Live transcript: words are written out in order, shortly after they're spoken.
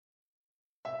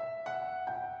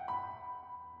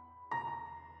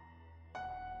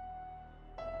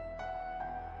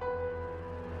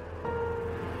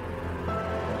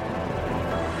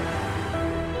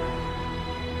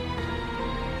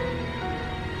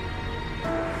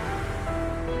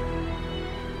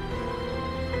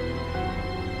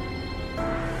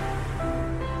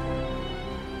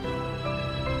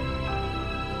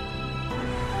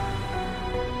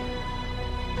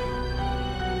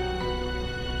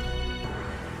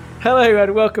Hello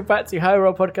and welcome back to High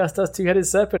Roll Podcast as Two-Headed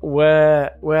Serpent,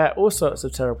 where all sorts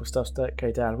of terrible stuff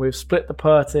go down. We've split the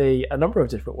party a number of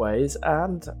different ways,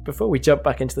 and before we jump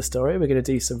back into the story, we're going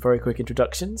to do some very quick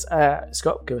introductions.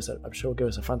 Scott, give us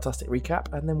a fantastic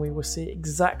recap, and then we will see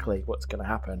exactly what's going to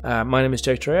happen. My name is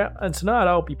Joe Treyer, and tonight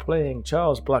I'll be playing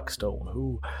Charles Blackstone,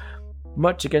 who,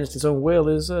 much against his own will,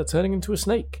 is turning into a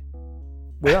snake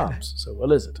with arms, so a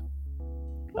lizard.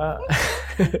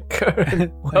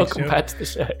 Curran, welcome back to the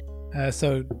show.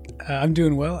 I'm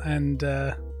doing well, and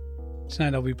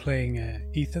tonight I'll be playing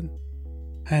Ethan,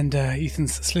 and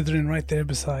Ethan's slithering right there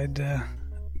beside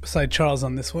Charles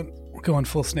on this one. We're going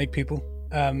full snake, people.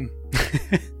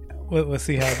 We'll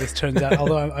see how this turns out.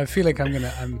 Although I feel like I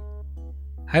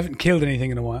haven't killed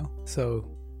anything in a while, so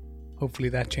hopefully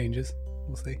that changes.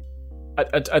 We'll see.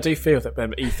 I do feel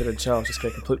that Ethan and Charles just go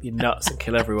completely nuts and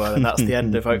kill everyone, and that's the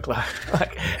end of Oakland.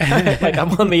 like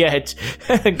I'm on the edge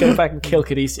and go back and kill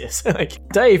Caduceus.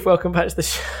 Dave, welcome back to the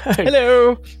show.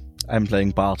 Hello. I'm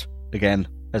playing Bart again,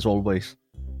 as always.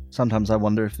 Sometimes I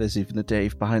wonder if there's even a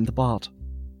Dave behind the Bart.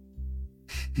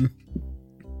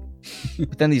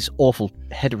 But then these awful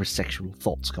heterosexual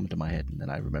thoughts come into my head, and then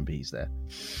I remember he's there.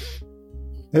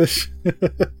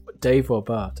 Dave or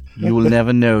Bart? You will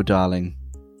never know, darling.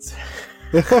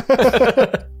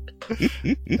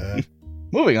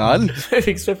 Moving on.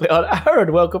 Moving swiftly on.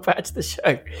 Aaron, welcome back to the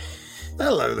show.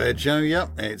 Hello there, Joe.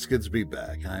 Yep, it's good to be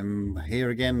back. I'm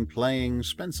here again playing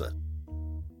Spencer.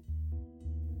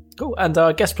 Cool. And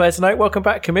our guest player tonight, welcome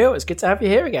back, Camille. It's good to have you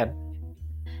here again.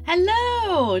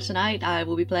 Hello! Tonight I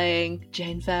will be playing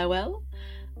Jane Farewell,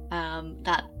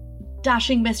 that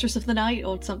dashing mistress of the night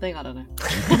or something, I don't know.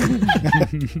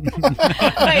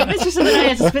 Wait, mistress of the night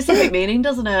has a specific meaning,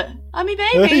 doesn't it? I mean,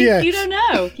 maybe. Yes. You don't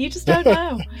know. You just don't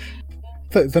know.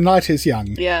 The night is young.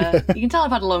 Yeah, you can tell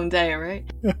I've had a long day,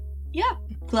 right? Yeah,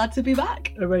 glad to be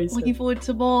back. Amazing. Looking forward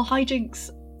to more hijinks.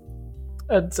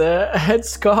 And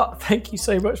Scott, thank you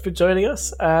so much for joining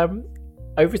us.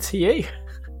 Over to you.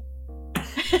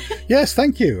 Yes,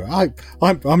 thank you.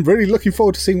 I'm really looking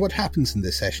forward to seeing what happens in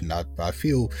this session. I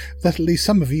feel that at least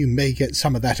some of you may get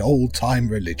some of that old time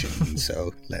religion.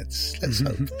 So let's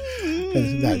hope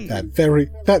that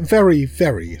very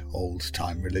very old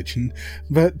time religion.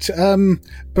 But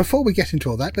before we get into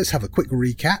all that, let's have a quick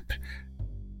recap.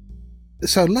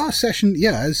 So last session,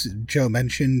 as Joe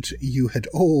mentioned, you had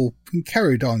all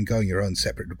carried on going your own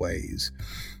separate ways.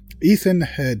 Ethan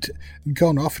had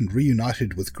gone off and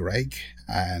reunited with Greg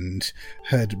and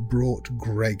had brought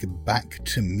Greg back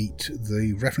to meet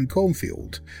the Reverend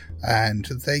Cornfield, and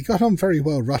they got on very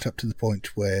well right up to the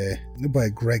point where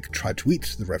Greg tried to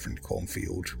eat the Reverend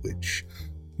Cornfield, which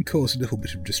caused a little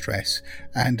bit of distress,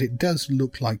 and it does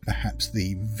look like perhaps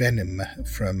the venom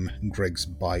from Greg's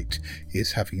bite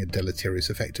is having a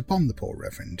deleterious effect upon the poor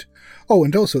Reverend. Oh,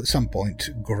 and also at some point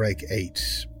Greg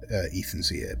ate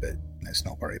Ethan's ear, but let's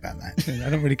not worry about that. I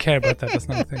don't really care about that. That's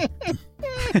not a thing.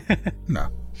 No.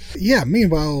 Yeah,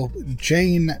 meanwhile,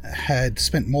 Jane had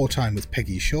spent more time with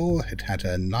Peggy Shaw, had had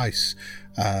a nice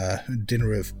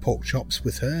dinner of pork chops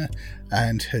with her,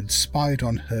 and had spied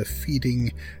on her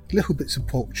feeding little bits of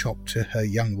pork chop to her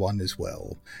young one as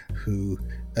well, who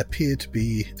appeared to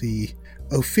be the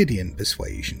Ophidian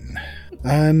persuasion.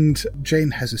 And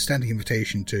Jane has a standing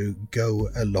invitation to go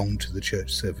along to the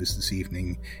church service this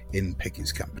evening in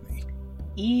Peggy's company.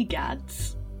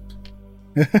 Egads.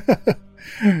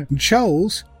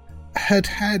 Charles had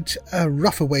had a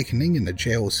rough awakening in a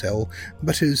jail cell,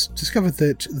 but has discovered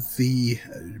that the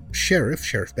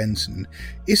Sheriff Benson,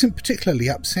 isn't particularly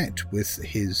upset with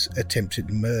his attempted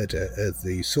murder of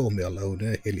the sawmill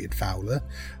owner, Hilliard Fowler.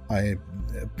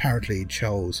 Apparently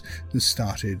Charles has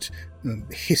started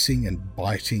hissing and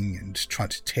biting and trying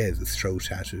to tear the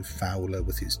throat out of Fowler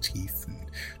with his teeth and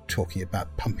talking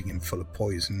about pumping him full of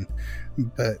poison.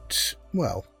 But,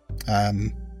 well,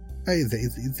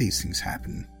 these things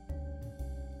happen.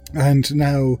 And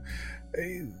now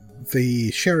the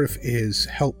sheriff has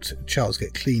helped Charles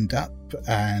get cleaned up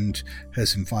and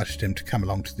has invited him to come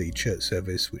along to the church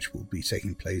service, which will be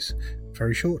taking place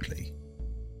very shortly.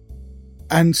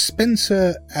 And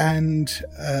Spencer and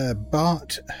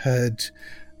Bart had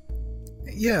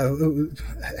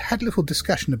had a little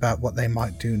discussion about what they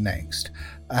might do next,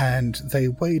 and they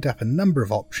weighed up a number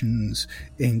of options,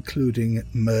 including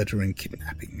murder and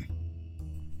kidnapping.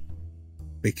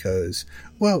 Because,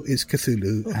 well, it's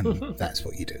Cthulhu, and that's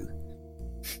what you do.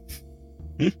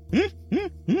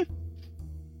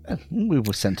 We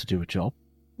were sent to do a job.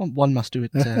 One must do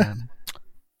it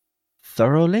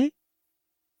thoroughly.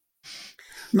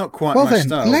 Not quite my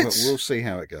style, but we'll see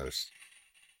how it goes.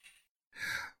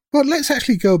 Well, let's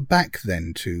actually go back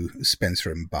then to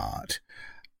Spencer and Bart.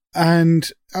 And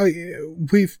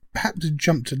we've perhaps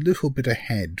jumped a little bit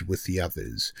ahead with the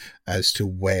others as to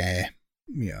where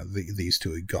these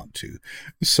two had got to.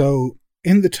 So,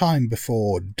 in the time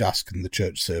before dusk and the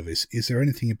church service, is there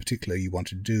anything in particular you want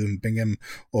to do in Bingham,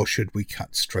 or should we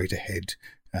cut straight ahead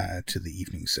to the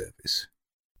evening service?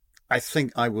 I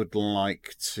think I would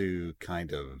like to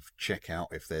kind of check out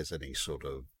if there's any sort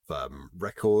of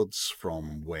records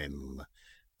from when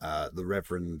the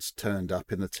Reverend turned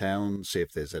up in the town, see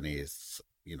if there's any,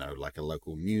 like a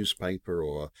local newspaper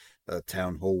or a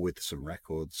town hall with some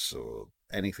records or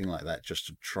anything like that, just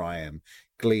to try and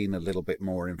glean a little bit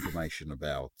more information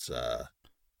about,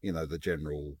 the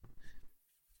general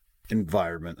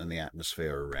environment and the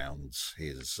atmosphere around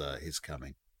his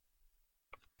coming.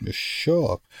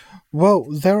 Sure. Well,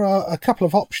 there are a couple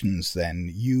of options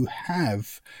then. You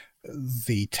have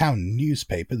the town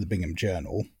newspaper, the Bingham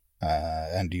Journal,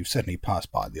 and you've certainly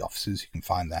passed by the offices. You can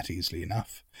find that easily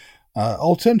enough.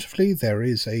 Alternatively, there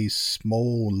is a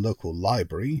small local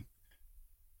library,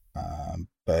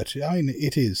 but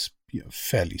it is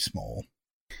fairly small.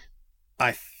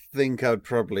 I think I'd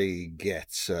probably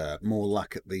get more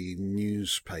luck at the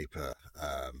newspaper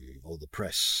or the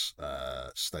press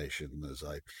station, as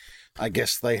I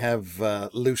guess they have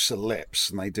looser lips,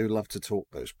 and they do love to talk,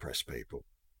 those press people.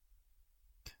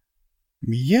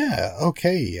 Yeah,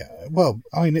 okay. Well,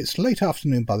 it's late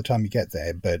afternoon by the time you get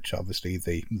there, but obviously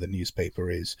the newspaper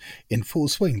is in full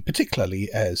swing, particularly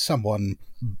as someone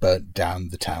burnt down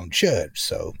the town church.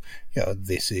 So,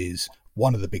 this is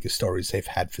one of the biggest stories they've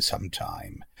had for some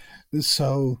time.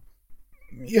 So,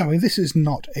 this is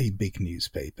not a big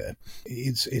newspaper.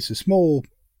 It's a small,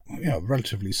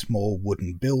 relatively small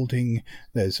wooden building.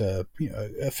 There's a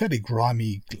fairly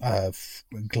grimy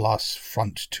glass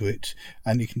front to it,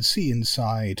 and you can see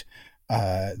inside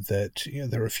that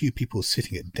there are a few people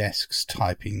sitting at desks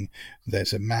typing.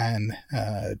 There's a man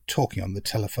talking on the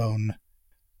telephone.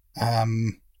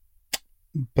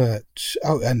 But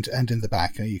and in the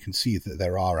back you can see that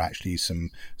there are actually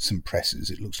some presses.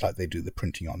 It looks like they do the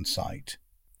printing on site.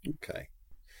 Okay,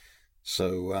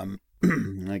 so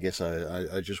I guess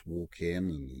I just walk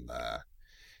in and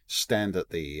stand at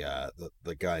the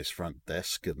guy's front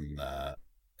desk and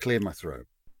clear my throat.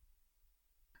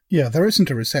 Yeah, there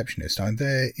isn't a receptionist.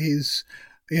 There is.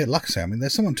 Yeah, like I say,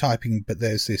 there's someone typing, but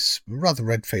there's this rather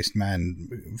red-faced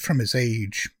man from his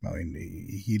age.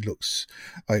 He looks...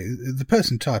 the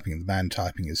person typing and the man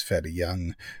typing is fairly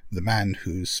young. The man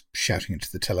who's shouting into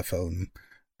the telephone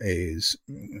is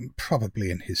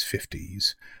probably in his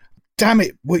 50s. Damn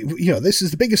it! This is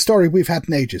the biggest story we've had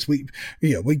in ages. We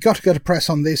got to go to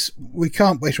press on this. We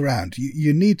can't wait around.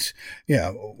 You need,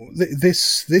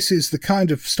 this is the kind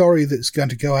of story that's going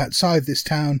to go outside this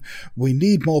town. We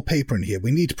need more paper in here. We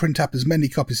need to print up as many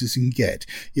copies as you can get.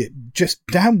 Just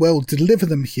damn well deliver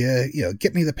them here.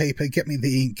 Get me the paper, get me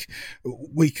the ink.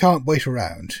 We can't wait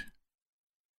around.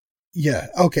 Yeah,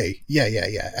 okay,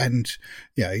 yeah. And,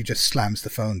 he just slams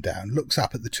the phone down, looks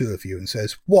up at the two of you and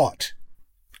says, "What?"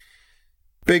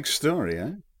 Big story,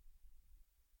 eh?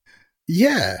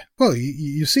 Yeah. Well,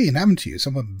 you've seen, haven't you?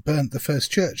 Someone burnt the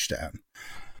first church down.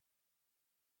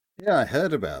 Yeah, I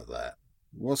heard about that.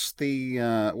 What's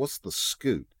the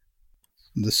scoop?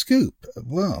 The scoop?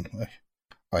 Well,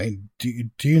 do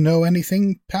you know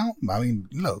anything, pal?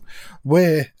 Look,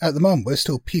 at the moment we're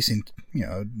still piecing,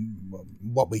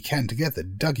 what we can together.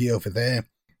 Dougie over there,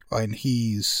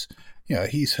 he's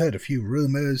heard a few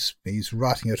rumours. He's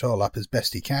writing it all up as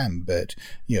best he can. But,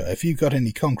 if you've got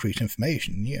any concrete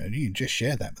information, you just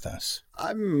share that with us.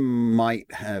 I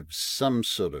might have some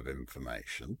sort of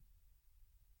information.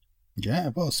 Yeah,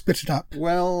 well, spit it up.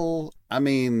 Well,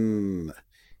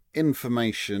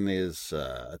 information is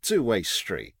a two-way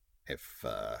street, if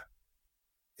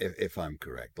I'm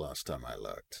correct, last time I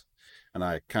looked. And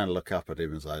I kind of look up at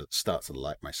him as I start to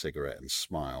light my cigarette and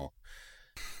smile.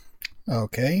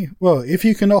 Okay, well, if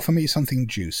you can offer me something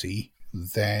juicy,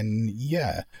 then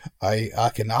yeah,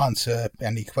 I can answer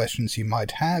any questions you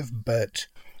might have, but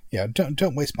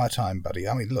don't waste my time, buddy.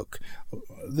 Look,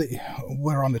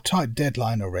 we're on a tight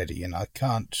deadline already, and I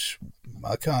can't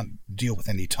deal with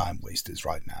any time wasters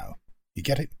right now. You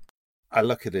get it? I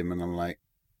look at him and I'm like,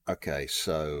 okay,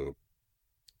 so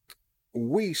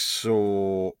we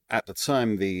saw at the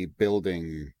time the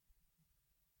building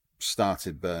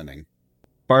started burning.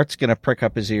 Bart's gonna prick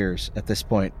up his ears at this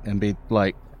point and be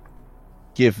like,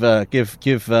 give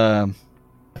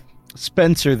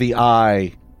Spencer the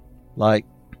eye, like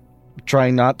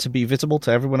trying not to be visible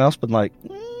to everyone else, but like,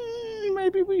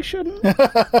 maybe we shouldn't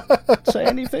say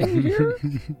anything here.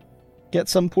 Get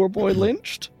some poor boy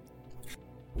lynched.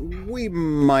 We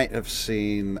might have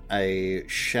seen a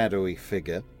shadowy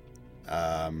figure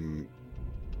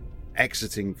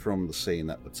exiting from the scene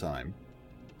at the time,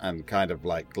 and kind of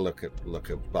like look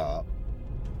at Bart.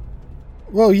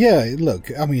 Well, yeah, look,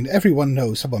 I mean, everyone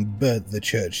knows someone burnt the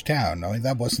church down. I mean,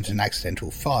 that wasn't an accidental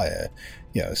fire.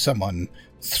 You know, someone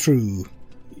threw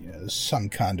some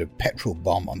kind of petrol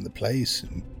bomb on the place,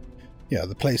 and,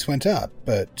 the place went up.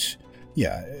 But,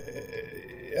 yeah,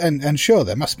 and sure,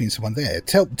 there must have been someone there.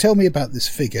 Tell me about this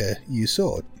figure you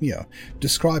saw.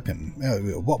 Describe him.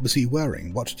 What was he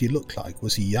wearing? What did he look like?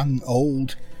 Was he young,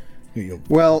 old?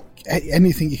 Well,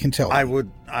 anything you can tell me.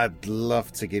 I'd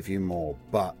love to give you more,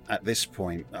 but at this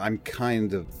point, I'm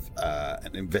kind of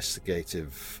an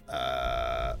investigative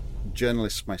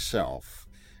journalist myself.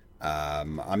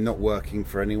 I'm not working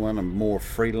for anyone. I'm more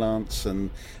freelance, and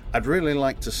I'd really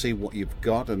like to see what you've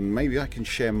got, and maybe I can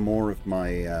share more of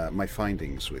my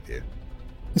findings with you.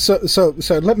 So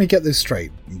let me get this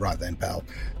straight, right then, pal.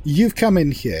 You've come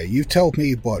in here. You've told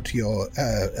me what you're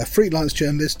a freelance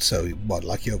journalist. So what?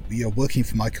 Like you're working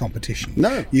for my competition?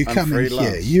 No, you I'm come freelance.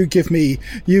 in here. You give me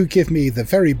the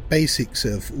very basics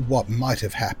of what might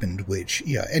have happened, which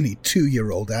any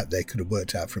 2-year-old out there could have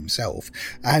worked out for himself.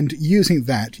 And using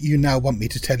that, you now want me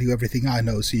to tell you everything I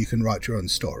know, so you can write your own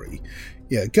story.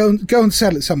 Yeah, go and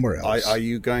sell it somewhere else. Are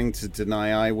you going to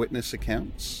deny eyewitness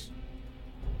accounts?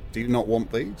 Do you not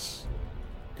want these?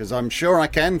 Because I'm sure I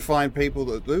can find people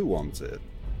that do want it.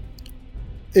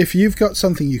 If you've got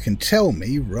something you can tell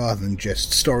me, rather than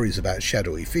just stories about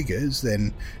shadowy figures,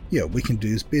 then, we can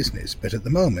do business. But at the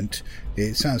moment,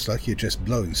 it sounds like you're just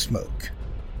blowing smoke.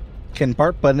 Can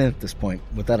Bart butt in at this point?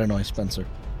 Would that annoy Spencer?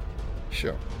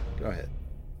 Sure. Go ahead.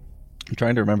 I'm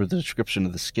trying to remember the description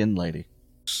of the skin lady.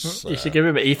 You should give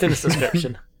him Ethan's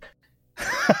description.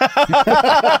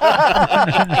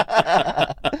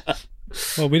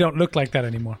 Well, we don't look like that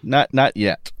anymore. Not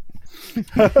yet.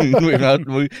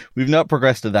 we've not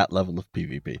progressed to that level of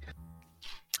PvP.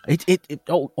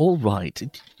 All right.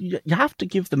 You have to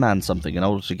give the man something in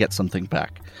order to get something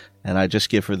back, and I just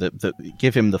give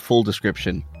him the full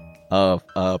description of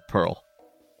Pearl.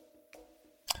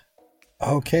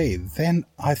 Okay, then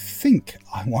I think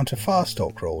I want a fast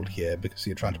talk roll here, because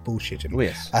you're trying to bullshit him. Oh,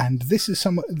 yes. And this is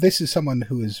someone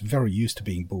who is very used to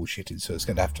being bullshitted, so it's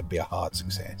going to have to be a hard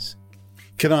success.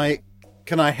 Can I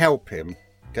help him?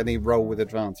 Can he roll with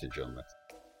advantage on this?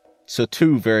 So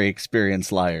 2 very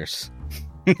experienced liars.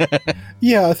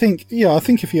 Yeah, I think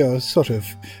if you're sort of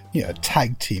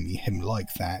tag teaming him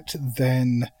like that,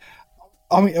 then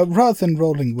I mean, rather than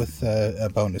rolling with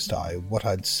a bonus die, what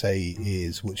I'd say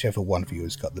is whichever one of you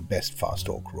has got the best fast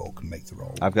talk roll can make the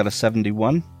roll. I've got a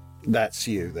 71. That's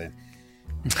you then.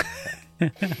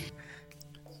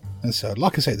 And so,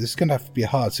 like I say, this is going to have to be a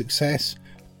hard success.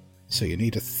 So you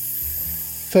need a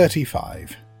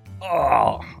 35.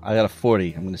 Oh, I got a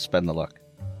 40. I'm going to spend the luck.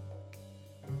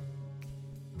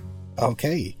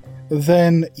 Okay.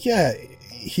 Then, yeah,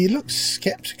 he looks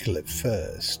skeptical at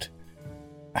first.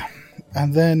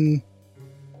 And then,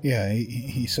 yeah,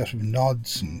 he sort of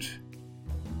nods and...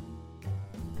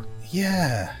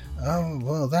 Yeah. Oh,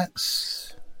 well,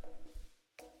 that's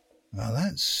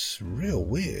real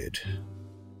weird.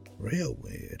 Real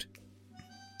weird.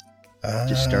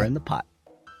 Just stir in the pot.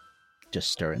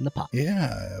 Just stir in the pot.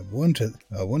 Yeah, I wouldn't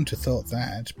have thought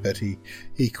that, but he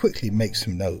quickly makes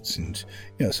some notes and,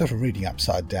 sort of reading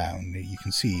upside down, you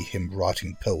can see him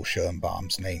writing Pearl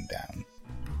Schoenbaum's name down.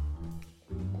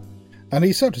 And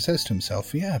he sort of says to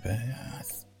himself, yeah, but,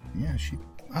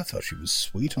 I thought she was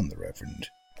sweet on the Reverend.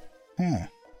 Huh.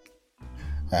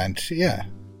 And, yeah,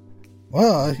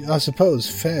 well, I suppose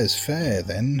fair's fair,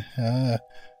 then.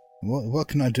 What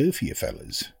can I do for you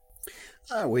fellas?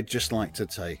 We'd just like to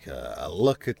take a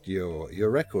look at your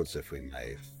records, if we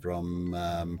may.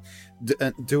 From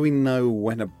do we know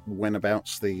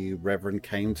whenabouts the Reverend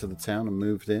came to the town and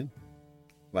moved in?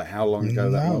 Like how long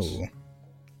ago that was?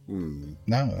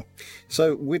 No.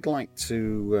 So we'd like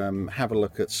to have a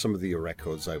look at some of your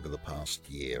records over the past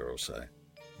year or so.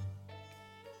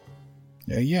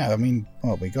 Yeah, I mean,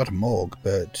 well, we got a morgue,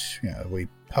 but we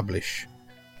publish.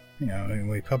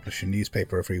 We publish a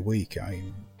newspaper every week.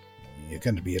 You're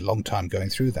going to be a long time going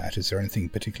through that. Is there anything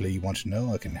particular you want to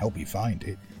know? I can help you find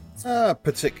it.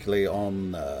 Particularly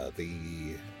on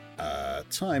the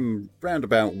time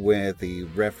roundabout where the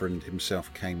Reverend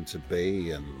himself came to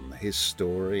be and his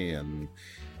story, and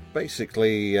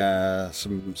basically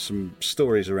some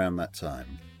stories around that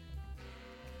time.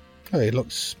 Oh, he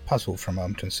looks puzzled for a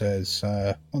moment and says,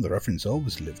 well, the Reverend's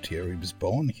always lived here. He was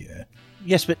born here.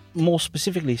 Yes, but more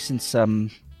specifically since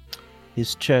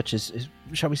his church is,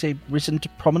 shall we say, risen to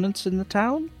prominence in the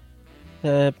town?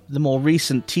 The more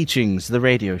recent teachings, the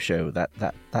radio show,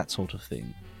 that sort of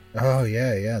thing. Oh,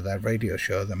 yeah, that radio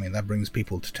show. I mean, that brings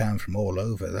people to town from all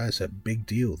over. That's a big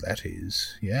deal, that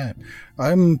is. Yeah.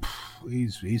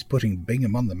 He's putting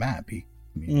Bingham on the map.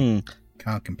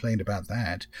 Can't complain about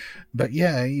that. But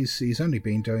yeah, he's only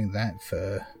been doing that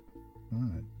for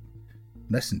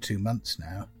less than 2 months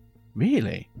now.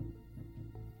 Really?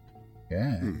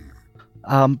 Yeah.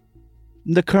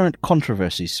 The current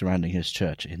controversies surrounding his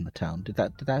church in the town, did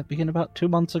that begin about 2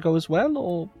 months ago as well,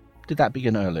 or did that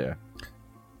begin earlier?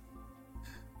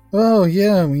 Oh,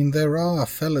 yeah, I mean, there are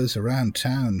fellows around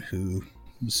town who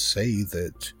say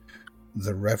that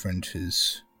the Reverend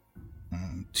is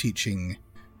teaching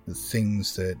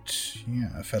things that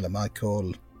a fellow might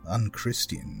call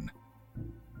unchristian.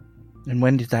 And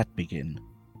when did that begin?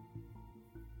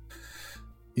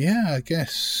 Yeah, I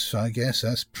guess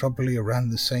that's probably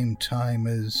around the same time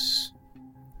as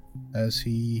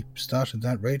he started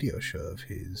that radio show of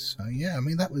his.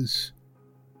 That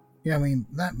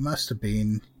must have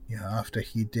been after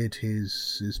he did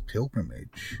his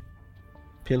pilgrimage.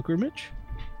 Pilgrimage?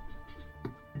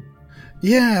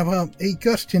 Yeah, well, he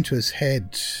got it into his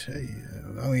head.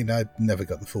 I never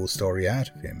got the full story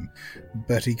out of him,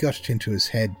 but he got it into his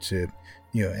head to,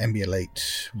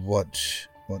 emulate what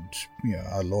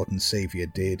our Lord and Saviour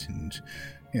did, and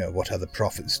what other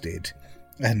prophets did,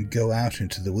 and go out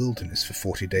into the wilderness for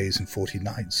 40 days and 40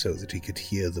 nights so that he could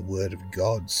hear the word of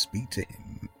God speak to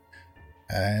him.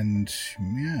 And,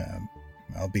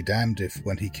 I'll be damned if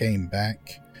when he came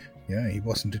back, he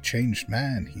wasn't a changed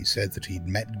man. He said that he'd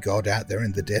met God out there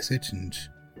in the desert, and,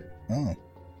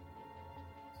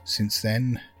 since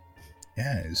then,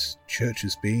 his church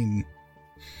has been,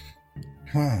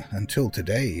 until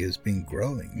today, has been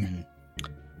growing.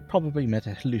 Probably met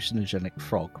a hallucinogenic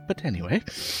frog, but anyway.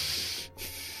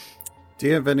 Do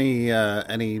you have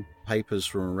any papers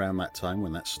from around that time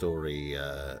when that story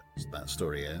aired?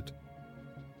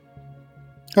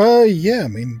 Yeah, I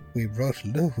mean, we wrote a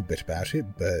little bit about it,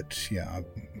 but,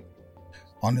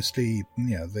 honestly,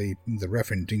 the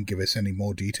Reverend didn't give us any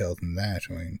more detail than that.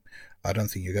 I mean, I don't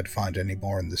think you're going to find any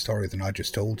more in the story than I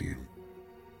just told you.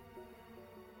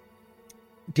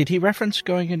 Did he reference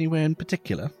going anywhere in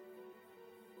particular?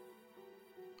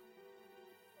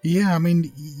 Yeah, I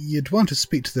mean, you'd want to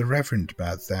speak to the Reverend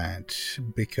about that,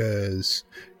 because,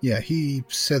 he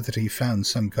said that he found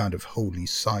some kind of holy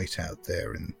site out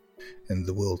there in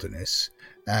the wilderness,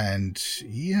 and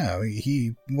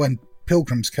when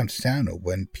pilgrims come to town, or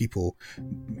when people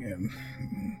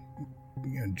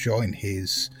join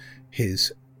his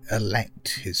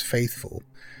elect, his faithful,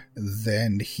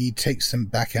 then he takes them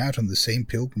back out on the same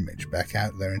pilgrimage, back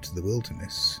out there into the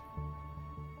wilderness.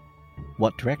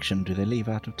 What direction do they leave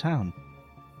out of town?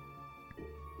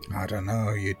 I don't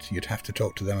know. You'd have to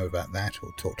talk to them about that,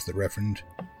 or talk to the Reverend.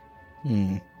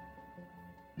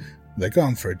 They're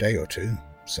gone for a day or two,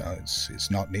 so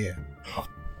it's not near.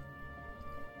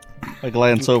 I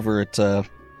glance over at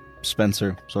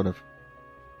Spencer, sort of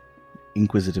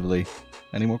inquisitively.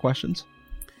 Any more questions?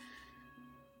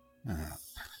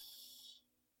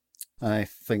 I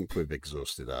think we've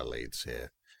exhausted our leads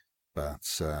here,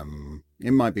 but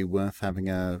it might be worth having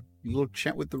a little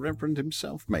chat with the Reverend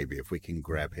himself, maybe, if we can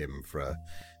grab him for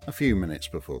a few minutes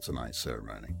before tonight's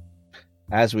ceremony.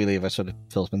 As we leave, I sort of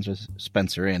fill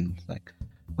Spencer in. Like,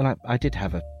 well, I did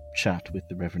have a chat with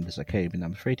the Reverend as I came, and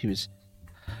I'm afraid he was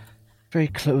very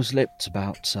close-lipped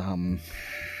about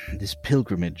this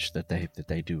pilgrimage that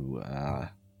they do.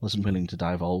 Wasn't willing to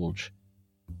divulge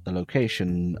the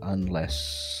location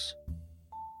unless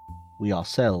we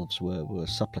ourselves were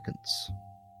supplicants.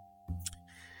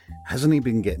 Hasn't he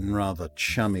been getting rather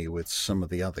chummy with some of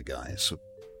the other guys?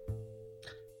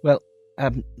 Well, I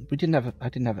didn't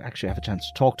actually have a chance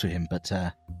to talk to him, but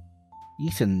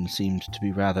Ethan seemed to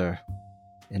be rather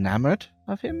enamored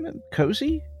of him,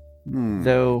 cozy,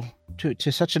 though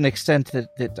to such an extent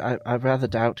that I rather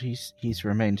doubt he's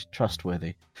remained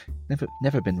trustworthy.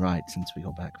 Never been right since we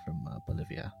got back from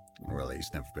Bolivia. Well, he's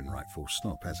never been right full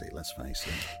stop, has he? Let's face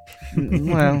it.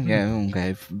 Well, yeah,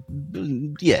 okay.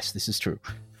 Yes, this is true.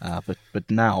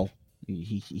 But now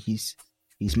he's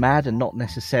mad, and not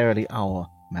necessarily our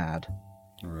mad.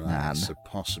 Right, man. So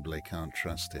possibly can't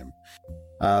trust him.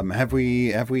 Have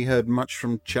we heard much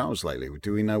from Charles lately?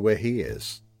 Do we know where he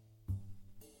is?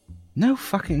 No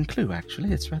fucking clue,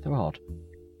 actually. It's rather odd.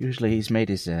 Usually he's made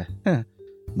his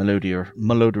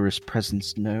malodorous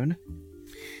presence known.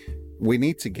 We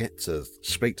need to get to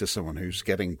speak to someone who's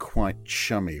getting quite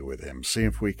chummy with him. See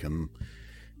if we can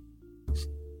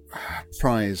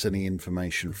prize any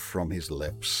information from his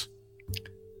lips.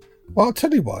 Well, I'll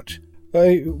tell you what.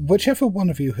 Whichever one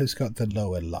of you has got the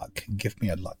lower luck, give me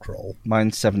a luck roll.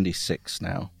 Mine's 76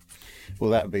 now.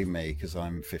 Well, that would be me, because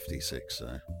I'm 56,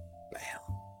 so... Bam.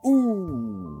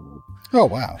 Ooh! Oh,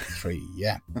 wow. 3,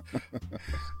 yeah.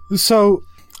 So,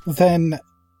 then,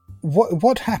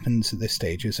 what happens at this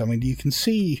stage is, I mean, you can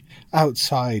see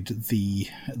outside the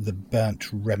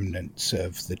burnt remnants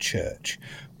of the church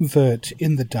that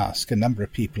in the dusk a number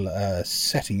of people are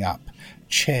setting up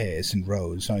chairs in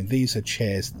rows. I mean, these are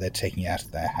chairs that they're taking out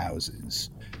of their houses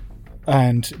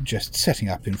and just setting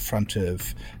up in front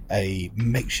of a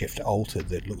makeshift altar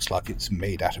that looks like it's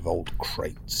made out of old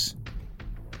crates.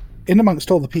 In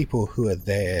amongst all the people who are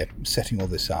there setting all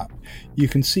this up, you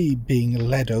can see being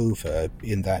led over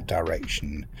in that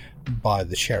direction by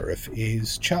the sheriff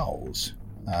is Charles,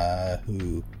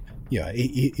 who,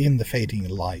 in the fading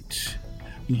light,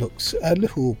 looks a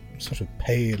little sort of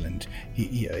pale, and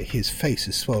his face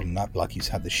is swollen up like he's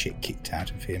had the shit kicked out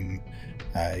of him.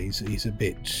 He's a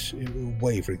bit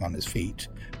wavering on his feet,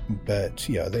 but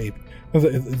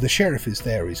the sheriff is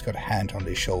there. He's got a hand on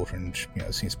his shoulder and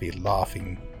seems to be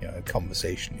laughing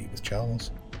conversationally with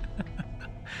Charles.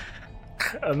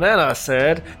 And then I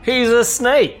said, "He's a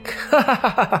snake."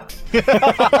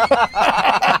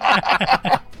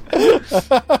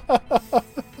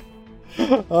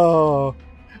 Oh,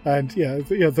 and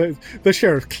the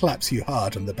sheriff claps you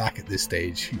hard on the back at this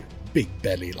stage. Big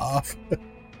belly laugh.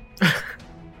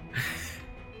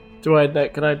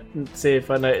 Can I see if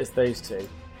I notice those two?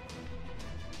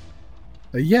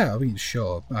 Yeah, I mean,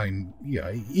 sure. I mean,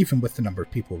 even with the number of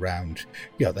people around,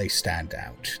 they stand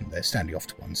out. And they're standing off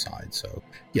to one side, so,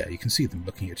 you can see them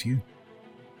looking at you.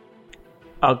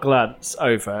 I'll glance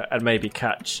over and maybe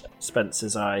catch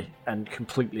Spencer's eye and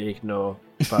completely ignore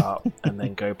Bart and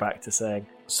then go back to saying,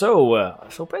 So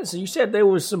Spencer, you said there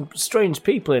was some strange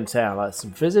people in town, like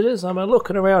some visitors? I mean,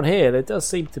 looking around here, there does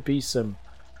seem to be some...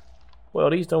 Well,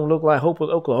 these don't look like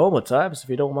Oklahoma types, if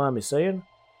you don't mind me saying.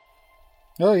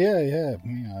 Oh, yeah.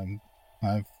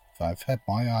 I've had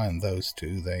my eye on those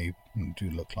two. They do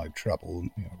look like trouble,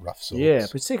 rough sorts. Yeah,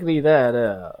 particularly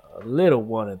that little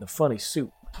one in the funny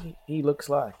suit. He looks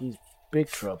like he's big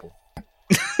trouble.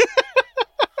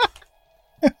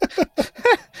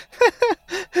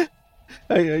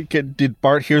 Did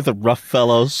Bart hear the rough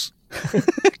fellows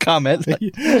comment?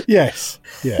 Yes.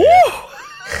 Yeah.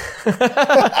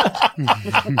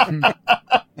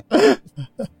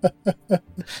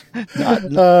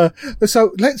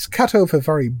 So let's cut over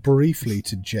very briefly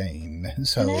to Jane.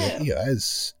 So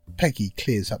as Peggy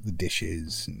clears up the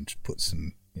dishes and puts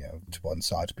them to one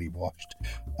side to be washed,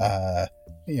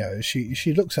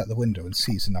 she looks out the window and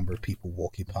sees a number of people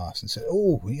walking past and says,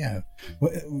 "Oh, we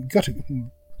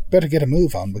better get a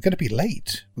move on. We're going to be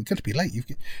late. You've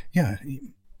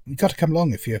got to come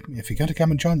along if you're going to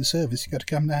come and join the service. You've got to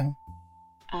come now."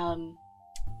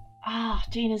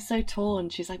 Gina's so torn.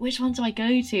 She's like, which one do I go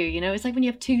to? It's like when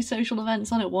you have two social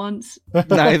events on at once.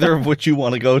 Neither of which you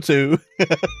want to go to.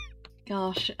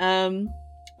 Gosh, when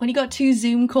you got two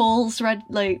Zoom calls at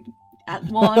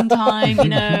one time,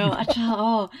 I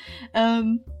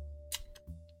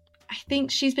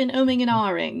think she's been umming and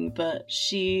ahhing, but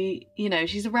she,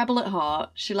 she's a rebel at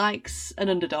heart. She likes an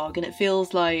underdog, and it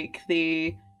feels like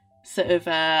the sort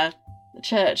of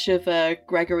church of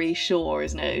Gregory Shaw,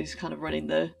 isn't it? Who's kind of running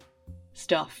the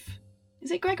stuff.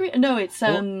 Is it Gregory? No, it's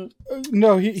no,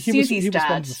 he was one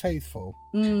of the faithful.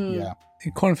 Yeah,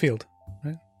 in Cornfield,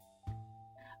 right?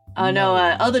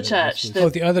 Other church.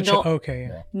 The other church. Okay,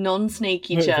 yeah.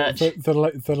 Non-snaky church.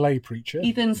 The lay preacher.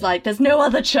 Ethan's like, there's no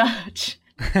other church.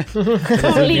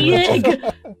 Holy egg!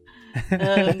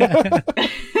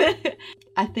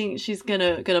 I think she's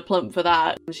gonna plump for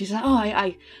that. She's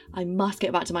like, I must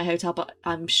get back to my hotel, but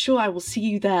I'm sure I will see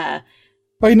you there.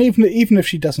 I mean, even if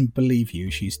she doesn't believe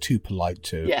you, she's too polite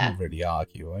to really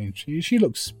argue. I mean, she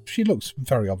looks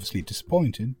very obviously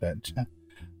disappointed, but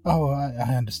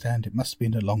I understand. It must have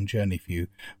been a long journey for you.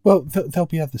 Well, there'll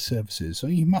be other services, so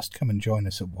you must come and join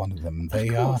us at one of them.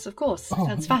 Of course.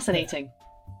 Sounds fascinating.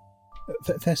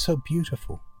 They're so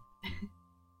beautiful.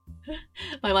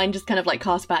 My mind just kind of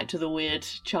cast back to the weird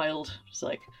child. Just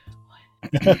like,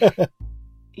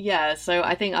 yeah. So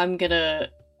I think I'm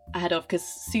gonna head off because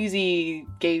Susie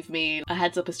gave me a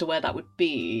heads up as to where that would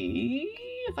be,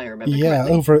 if I remember correctly. Yeah,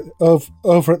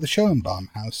 over at the Schoenbaum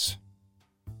house.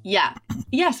 Yeah.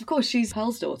 Yes, of course. She's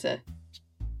Pearl's daughter.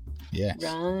 Yes.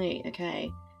 Right.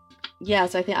 Okay. Yeah.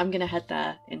 So I think I'm gonna head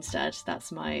there instead.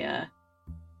 That's my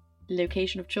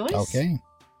location of choice. Okay.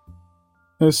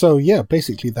 So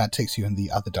basically that takes you in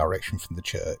the other direction from the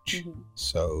church. Mm-hmm.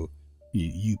 So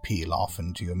you peel off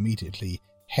and you immediately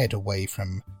head away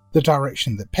from the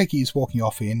direction that Peggy is walking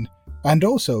off in, and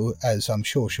also, as I'm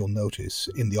sure she'll notice,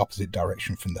 in the opposite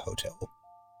direction from the hotel.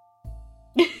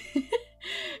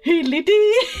 Hey,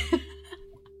 Liddy!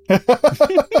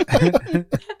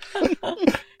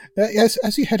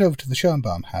 As you head over to the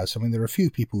Schoenbaum house, I mean, there are a few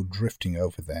people drifting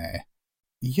over there.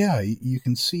 Yeah, you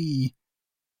can see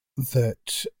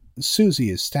that Susie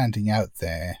is standing out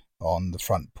there on the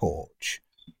front porch,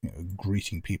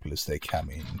 greeting people as they come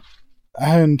in.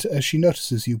 And as she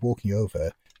notices you walking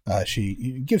over,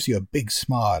 she gives you a big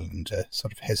smile and a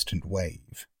sort of hesitant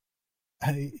wave.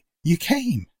 You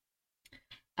came!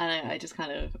 And I just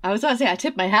I was about to say, I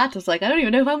tipped my hat. I was like, I don't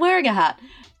even know if I'm wearing a hat.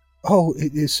 Oh,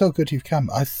 it is so good you've come.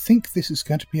 I think this is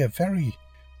going to be a very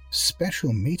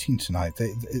special meeting tonight.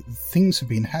 Things have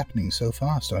been happening so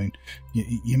fast. I mean,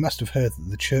 you must have heard that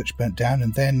the church burnt down,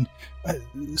 and then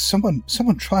someone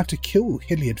tried to kill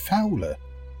Hilliard Fowler.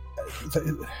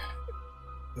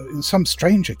 Some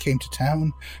stranger came to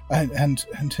town and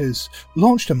has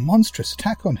launched a monstrous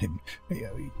attack on him.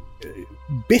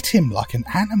 Bit him like an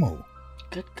animal.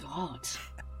 Good God.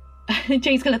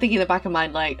 Jane's kind of thinking in the back of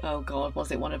mind, like, oh God,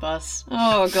 was it one of us?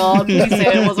 Oh God, please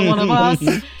say it wasn't one of us.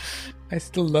 I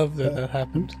still love that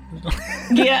happened.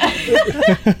 Yeah.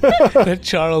 That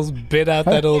Charles bit out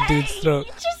that old dude's throat.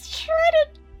 He just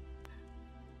shredded.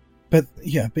 But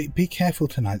yeah, be careful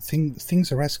tonight.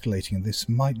 Things are escalating, and this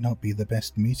might not be the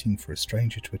best meeting for a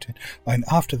stranger to attend. I mean,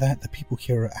 after that, the people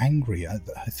here are angry. I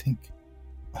think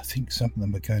some of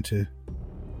them are going to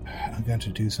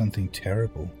do something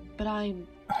terrible. But I'm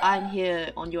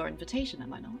here on your invitation,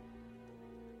 am I not?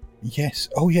 Yes.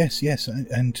 Oh, yes.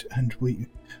 And we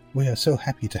are so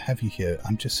happy to have you here.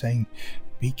 I'm just saying,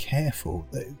 be careful.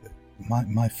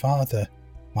 My father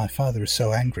is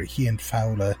so angry. He and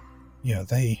Fowler,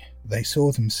 they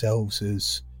saw themselves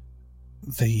as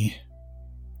the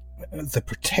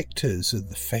protectors of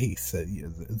the faith,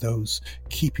 those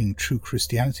keeping true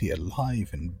Christianity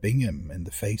alive in Bingham in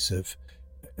the face of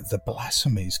the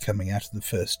blasphemies coming out of the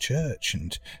first church,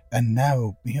 and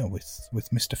now with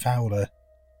Mr. Fowler,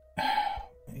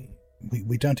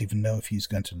 we don't even know if he's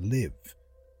going to live.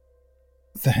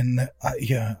 Then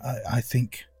I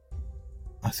think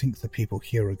the people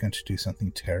here are going to do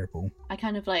something terrible. I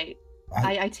kind of like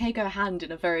I take her hand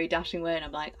in a very dashing way, and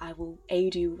I'm like, I will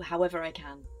aid you however I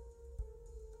can.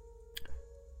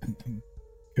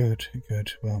 Good.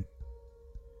 Well,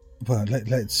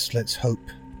 let's hope.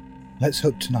 Let's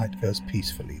hope tonight goes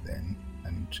peacefully then.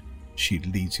 And she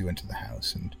leads you into the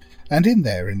house, and in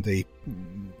there, in the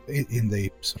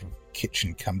sort of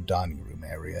kitchen cum dining room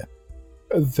area,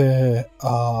 there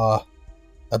are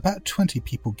about 20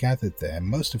 people gathered there,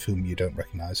 most of whom you don't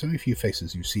recognise. Only a few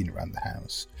faces you've seen around the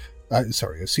house. I've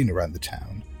seen around the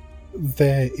town.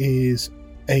 There is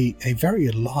a very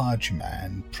large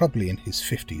man, probably in his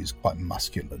 50s, quite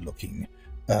muscular looking,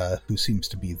 who seems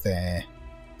to be there,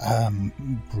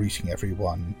 greeting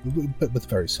everyone, but with a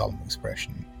very solemn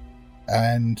expression.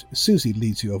 And Susie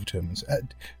leads you over to him and says,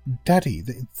 Daddy,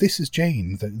 this is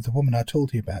Jane, the woman I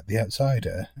told you about, the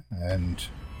outsider. And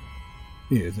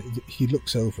he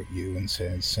looks over at you and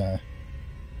says,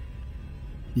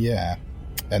 yeah,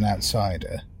 an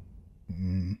outsider.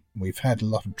 We've had a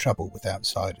lot of trouble with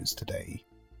outsiders today.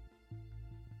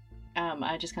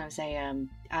 I just kind of say,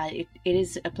 it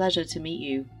is a pleasure to meet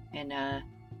you in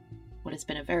what has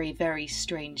been a very, very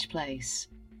strange place.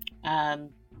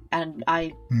 And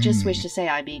I just wish to say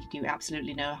I mean you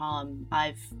absolutely no harm.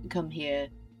 I've come here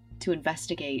to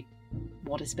investigate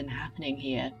what has been happening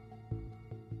here.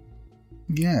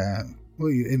 Yeah, well,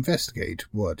 you investigate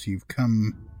what? You've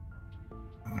come...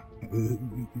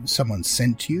 someone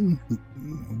sent you?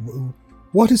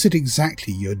 What is it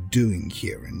exactly you're doing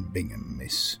here in Bingham,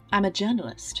 miss? I'm a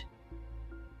journalist.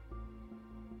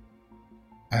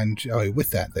 And with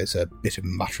that, there's a bit of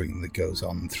muttering that goes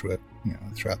on throughout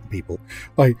the people.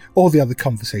 All the other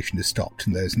conversation has stopped,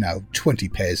 and there's now 20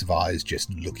 pairs of eyes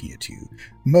just looking at you.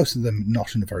 Most of them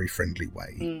not in a very friendly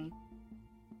way.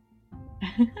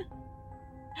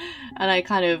 And I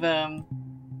kind of, I'm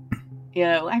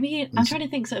trying to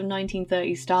think sort of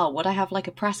 1930s style. Would I have like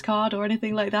a press card or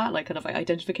anything like that? Like kind of like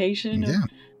identification? Yeah.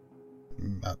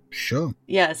 Sure.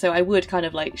 Yeah, so I would kind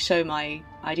of like show my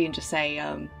ID and just say,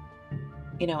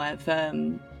 I've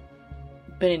been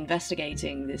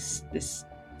investigating this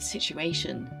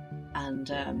situation,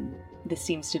 and this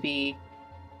seems to be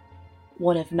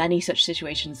one of many such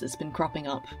situations that's been cropping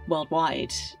up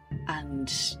worldwide,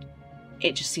 and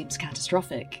it just seems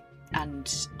catastrophic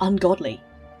and ungodly.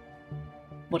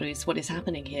 What is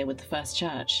happening here with the First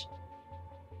Church?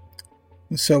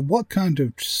 So what kind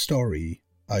of story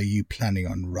are you planning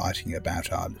on writing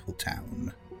about our little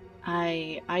town?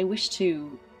 I wish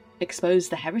to expose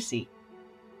the heresy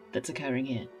that's occurring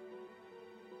here.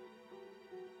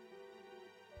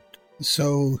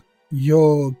 So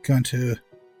you're going to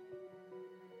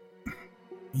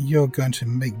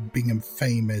make Bingham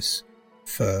famous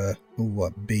for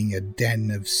what, being a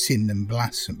den of sin and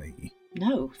blasphemy?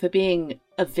 No, for being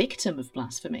a victim of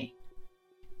blasphemy.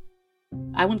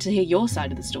 I want to hear your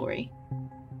side of the story.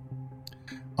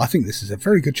 I think this is a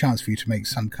very good chance for you to make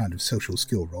some kind of social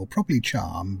skill roll. Probably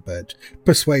charm, but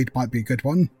persuade might be a good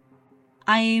one.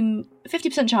 I'm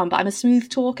 50% charm, but I'm a smooth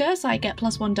talker, so I get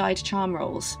 +1 die to charm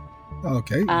rolls.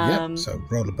 Okay, yep. So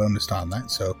roll a bonus die on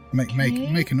that. So make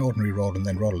an ordinary roll and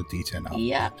then roll a d10 after.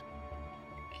 Yep.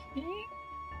 Okay.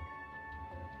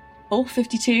 Oh,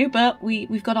 52, but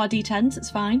we've got our d10s, it's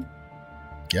fine.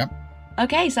 Yep.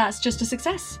 Okay, so that's just a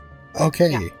success.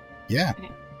 Okay, yeah.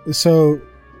 Okay. So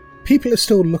people are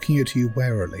still looking at you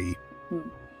warily.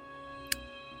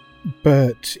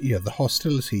 But, the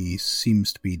hostility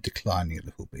seems to be declining a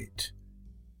little bit.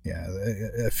 Yeah,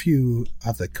 a few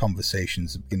other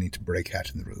conversations are beginning to break out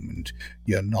in the room, and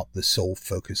you're not the sole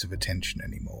focus of attention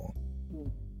anymore.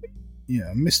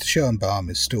 Mr. Schoenbaum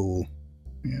is still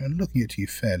looking at you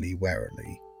fairly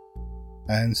warily,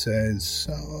 and says,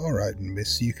 "All right,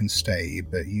 miss, you can stay,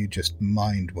 but you just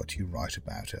mind what you write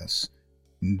about us.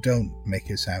 And don't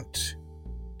make us out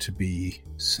to be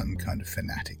some kind of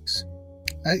fanatics.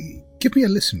 Give me a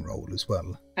listen roll as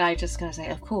well." I just gotta say,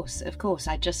 of course,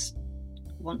 I just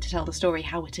want to tell the story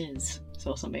how it is.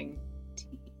 So something.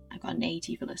 I got an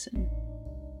 80 for listen.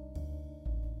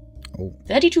 Oh.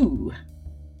 32.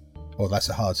 Oh, that's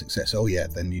a hard success. Oh, yeah,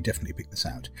 then you definitely pick this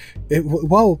out.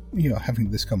 While, having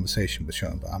this conversation with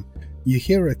Schoenbaum, you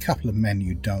hear a couple of men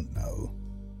you don't know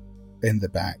in the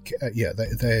back.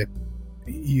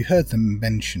 You heard them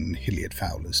mention Hilliard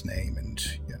Fowler's name, and,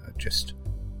 just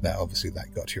that, obviously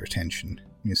that got your attention.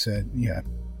 You said,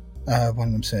 one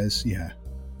of them says,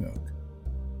 look,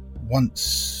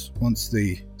 once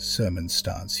the sermon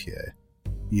starts here,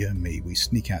 you and me, we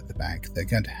sneak out the back. They're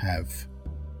going to have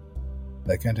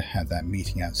that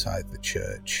meeting outside the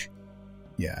church.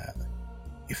 Yeah.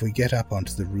 If we get up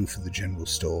onto the roof of the general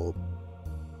store,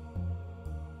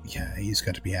 he's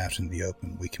going to be out in the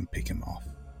open. We can pick him off.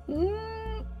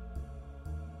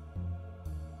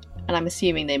 And I'm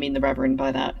assuming they mean the Reverend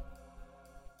by that.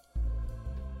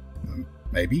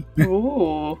 Maybe.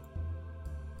 Ooh.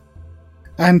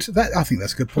 And I think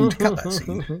that's a good point to cut that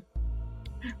scene.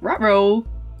 Ruh-roh.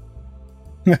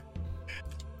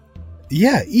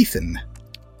 Yeah, Ethan.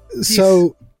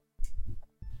 So,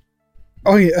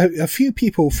 a few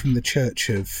people from the church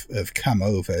have come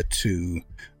over to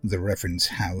the Reverend's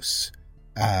house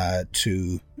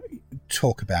to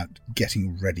talk about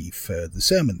getting ready for the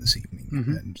sermon this evening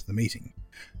and the meeting.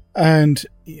 And,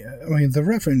 the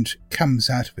Reverend comes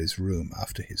out of his room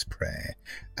after his prayer,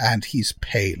 and he's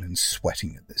pale and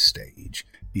sweating at this stage.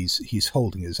 He's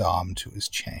holding his arm to his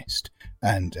chest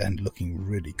and looking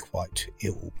really quite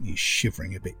ill. He's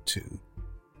shivering a bit too.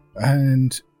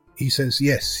 And he says,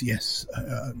 yes,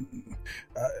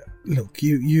 look,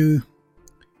 you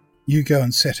go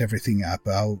and set everything up.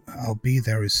 I'll be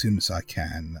there as soon as I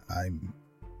can.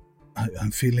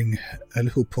 I'm feeling a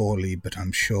little poorly, but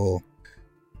I'm sure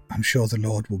the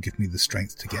Lord will give me the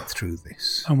strength to get through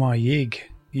this. Oh my yig,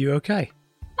 you okay?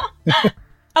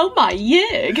 Oh my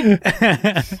yig!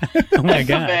 Oh my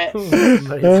god.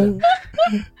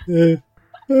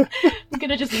 I'm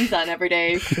gonna just use that in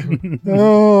everyday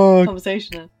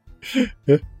conversation.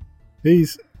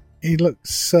 He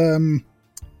looks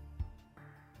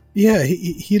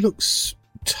he looks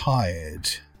tired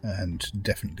and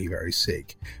definitely very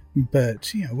sick,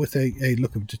 but with a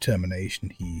look of determination,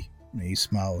 he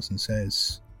smiles and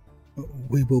says,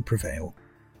 "We will prevail."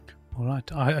 All right,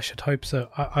 I should hope so.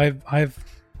 I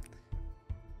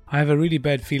have a really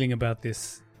bad feeling about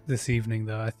this evening,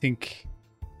 though. I think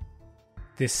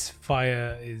this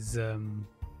fire is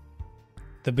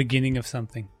the beginning of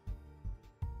something.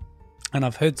 And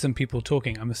I've heard some people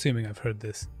talking. I'm assuming I've heard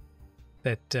this.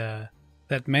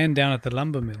 That man down at the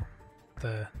lumber mill,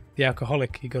 the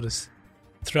alcoholic, he got his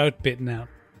throat bitten out.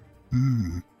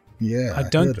 Yeah, I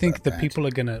don't think the people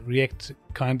are going to react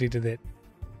kindly to that.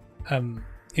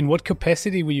 In what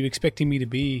capacity were you expecting me to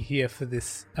be here for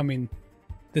this? I mean,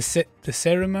 the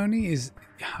ceremony is,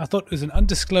 I thought it was an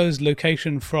undisclosed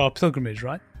location for our pilgrimage,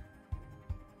 right?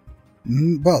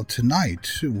 Well, tonight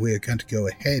we're going to go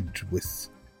ahead with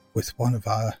one of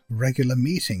our regular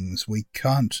meetings. We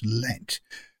can't let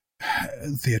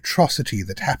the atrocity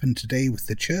that happened today with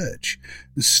the church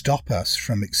stop us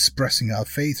from expressing our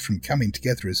faith, from coming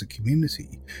together as a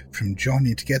community, from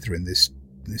joining together in this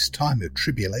this time of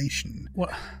tribulation.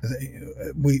 What?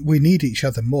 We need each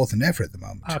other more than ever at the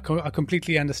moment. I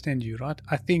completely understand you, right?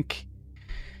 I think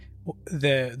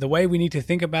the way we need to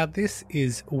think about this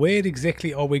is where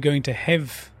exactly are we going to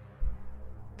have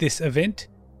this event,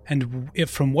 and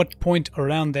from what point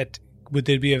around that would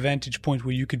there be a vantage point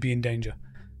where you could be in danger?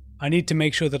 I need to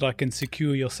make sure that I can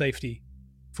secure your safety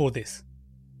for this.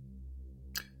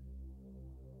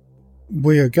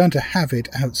 We are going to have it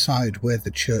outside where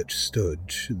the church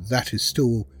stood. That is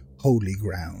still holy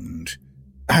ground.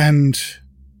 And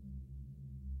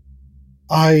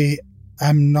I'm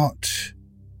not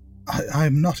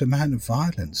a man of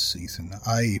violence, Ethan.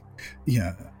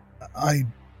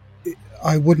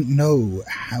 I wouldn't know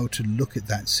how to look at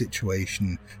that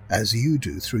situation as you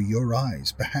do through your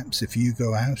eyes. Perhaps if you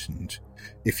go out and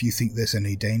if you think there's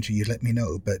any danger, you let me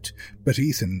know. But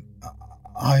Ethan,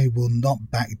 I will not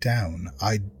back down.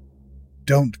 I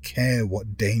don't care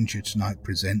what danger tonight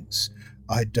presents.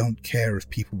 I don't care if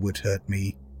people would hurt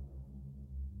me.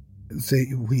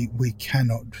 We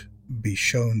cannot be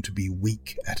shown to be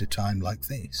weak at a time like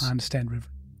this. I understand,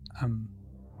 Reverend.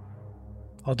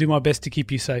 I'll do my best to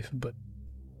keep you safe, but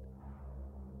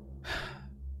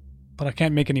I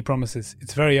can't make any promises.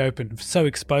 It's very open, so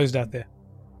exposed out there.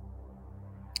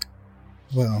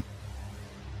 Well,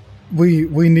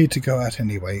 we need to go out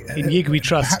anyway. In Yig we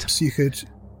trust. Perhaps you could.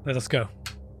 Let us go.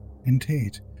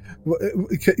 Indeed.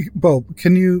 Well,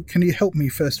 can you help me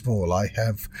first of all? I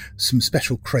have some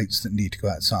special crates that need to go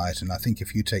outside, and I think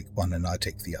if you take one and I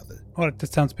take the other. All right,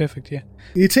 that sounds perfect. Yeah.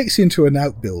 He takes you into an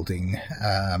outbuilding,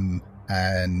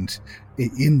 and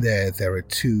in there are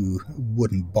two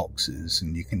wooden boxes,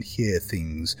 and you can hear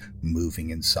things moving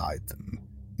inside them.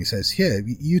 He says, "Here,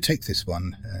 you take this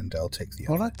one, and I'll take the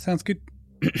other." All right, sounds good.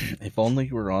 If only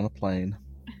you were on a plane.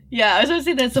 Yeah, I was going to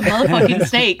say there's some motherfucking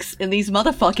snakes in these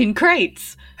motherfucking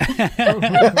crates.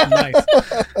 Nice.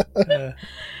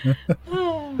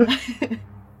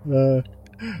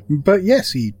 But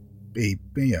yes, he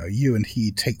you and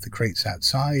he take the crates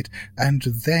outside, and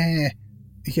there,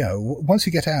 once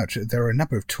you get out, there are a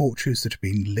number of torches that have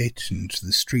been lit, and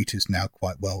the street is now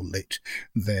quite well lit.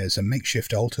 There's a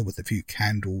makeshift altar with a few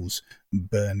candles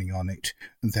burning on it.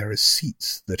 There are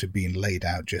seats that have been laid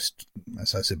out, just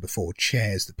as I said before,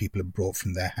 chairs that people have brought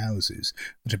from their houses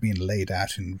that have been laid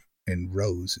out in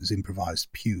rows as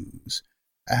improvised pews.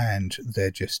 And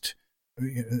there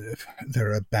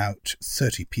are about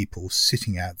 30 people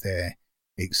sitting out there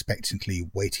expectantly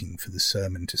waiting for the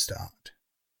sermon to start.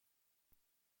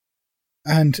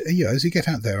 And as you get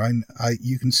out there,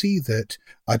 you can see that,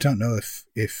 I don't know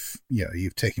if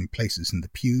you've taken places in the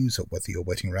pews or whether you're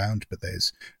waiting around, but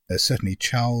there's certainly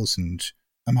Charles, and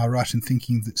am I right in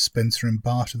thinking that Spencer and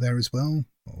Bart are there as well,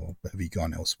 or have you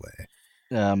gone elsewhere?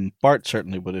 Bart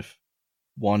certainly would have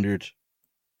wandered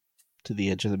to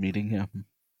the edge of the meeting. Yeah.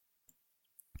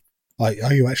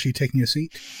 Are you actually taking a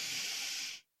seat?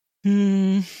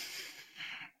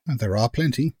 There are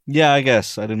plenty. Yeah, I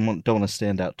guess. I don't want to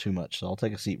stand out too much, so I'll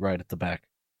take a seat right at the back.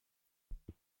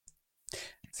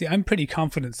 See, I'm pretty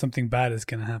confident something bad is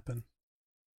going to happen.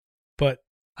 But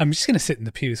I'm just going to sit in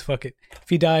the pews, fuck it. If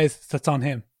he dies, that's on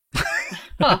him.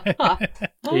 You're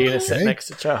going to sit next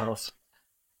to Charles.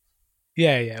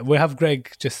 Yeah. We'll have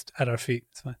Greg just at our feet.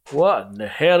 It's fine. What in the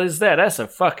hell is that? That's a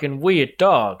fucking weird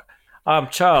dog. I'm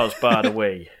Charles, by the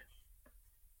way.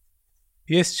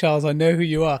 Yes, Charles, I know who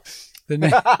you are.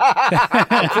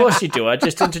 Of course you do. I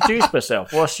just introduced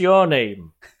myself. What's your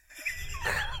name?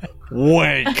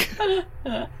 Wink.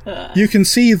 You can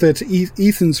see that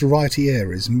Ethan's right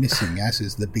ear is missing, as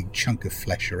is the big chunk of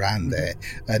flesh around there,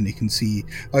 and you can see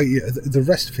the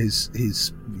rest of his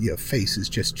face is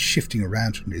just shifting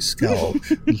around from his skull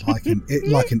like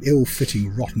an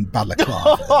ill-fitting rotten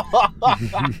balaclava.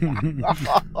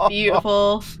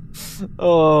 Beautiful.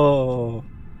 Oh.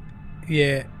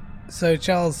 Yeah. So,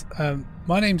 Charles,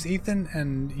 my name's Ethan,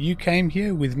 and you came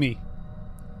here with me.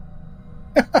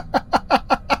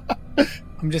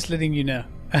 I'm just letting you know.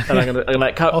 And I'm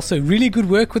gonna cut. Also, really good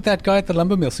work with that guy at the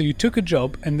lumber mill. So you took a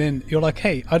job, and then you're like,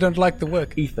 hey, I don't like the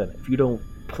work. Ethan, if you don't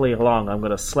play along, I'm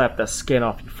gonna slap that skin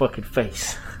off your fucking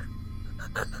face.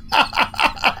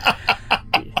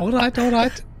 All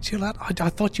right. Chill out. I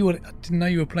thought I didn't know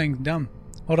you were playing dumb.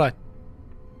 All right.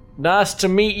 Nice to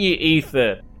meet you,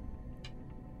 Ethan.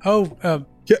 Oh,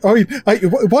 while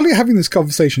you're having this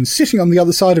conversation, sitting on the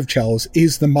other side of Charles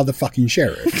is the motherfucking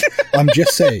sheriff. I'm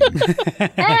just saying.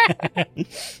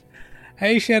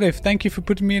 Hey, Sheriff, thank you for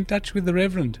putting me in touch with the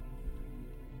Reverend.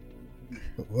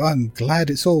 Well, I'm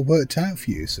glad it's all worked out for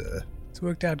you, sir. It's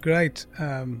worked out great.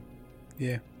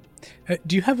 Yeah.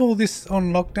 Do you have all this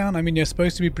on lockdown? I mean, you're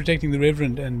supposed to be protecting the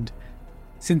Reverend, and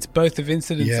since both of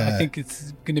incidents, Yeah. I think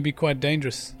it's going to be quite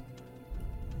dangerous.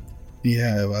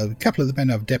 Yeah, well, a couple of the men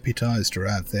I've deputized are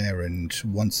out there, and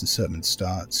once the sermon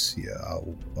starts, yeah,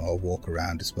 I'll walk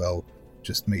around as well,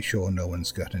 just to make sure no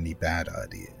one's got any bad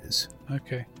ideas.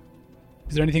 Okay.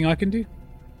 Is there anything I can do?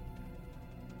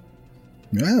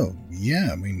 Well, yeah,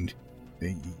 I mean,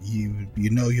 you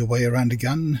know your way around a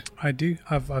gun. I do.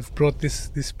 I've brought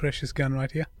this precious gun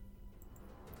right here.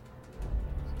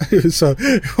 So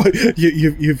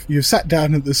you've sat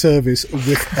down at the service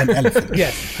with an elephant.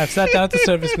 Yes, I've sat down at the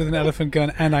service with an elephant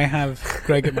gun, and I have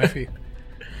Greg at my feet.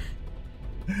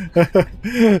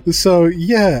 So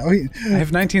yeah, I mean, I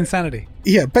have 19 sanity.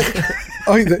 yeah, but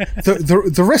I mean,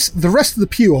 the rest of the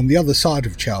pew on the other side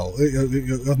of Charles,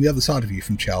 on the other side of you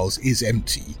from Charles, is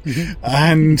empty,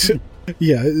 and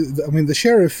yeah, I mean, the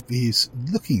sheriff is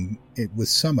looking with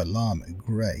some alarm at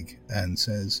Greg and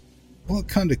says, "What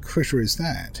kind of critter is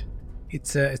that?"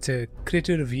 It's a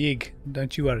critter of Yig.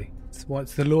 Don't you worry.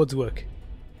 It's the Lord's work.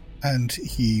 And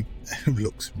he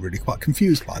looks really quite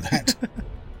confused by that.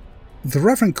 The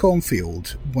Reverend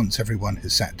Cornfield, once everyone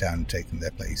has sat down and taken their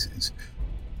places,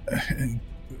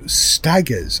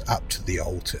 staggers up to the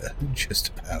altar,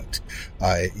 just about.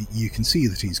 You can see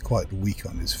that he's quite weak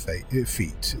on his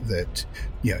feet, that,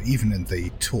 you know, even in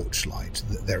the torchlight,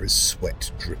 that there is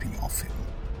sweat dripping off him.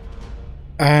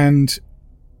 And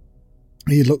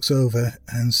he looks over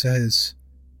and says,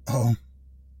 "Oh,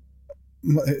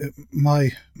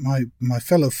 my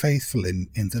fellow faithful in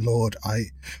the Lord,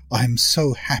 I am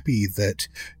so happy that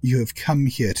you have come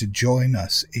here to join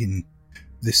us in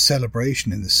this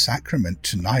celebration, in the sacrament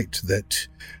tonight, that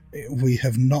we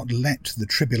have not let the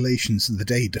tribulations of the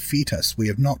day defeat us. We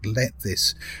have not let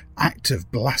this act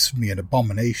of blasphemy and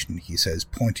abomination," he says,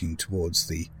 pointing towards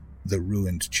the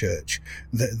ruined church,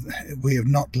 that we have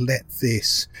not let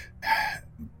this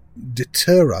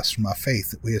deter us from our faith,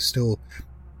 that we are still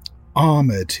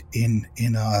armored in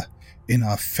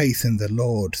our faith in the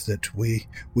Lord, that we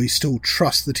still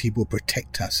trust that he will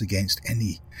protect us against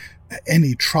any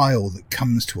trial that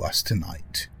comes to us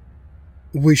tonight.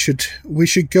 We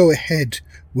should go ahead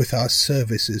with our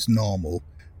service as normal.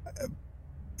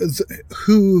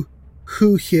 Who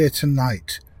here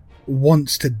tonight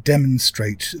wants to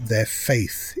demonstrate their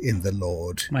faith in the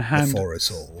Lord My hand before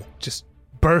us all? just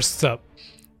bursts up.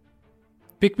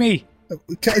 Pick me.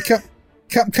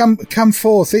 Come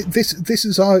forth. This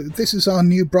is our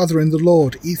new brother in the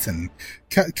Lord, Ethan.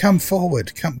 Come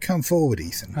forward. Come forward,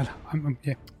 Ethan.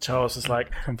 Yeah. Charles is like,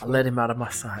 Come I forward. let him out of my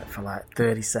sight for like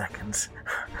 30 seconds.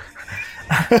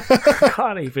 I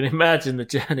can't even imagine the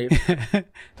journey.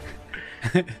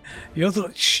 You're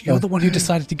the one who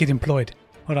decided to get employed.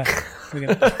 All right.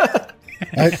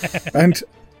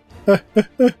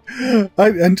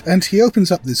 And he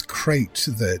opens up this crate,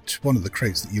 one of the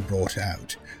crates that you brought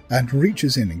out, and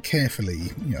reaches in and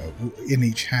carefully, you know, in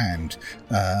each hand,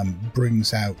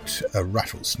 brings out a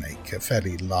rattlesnake, a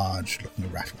fairly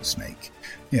large-looking rattlesnake.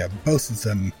 Yeah, both of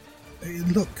them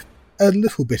look a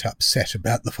little bit upset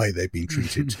about the way they've been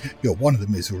treated. One of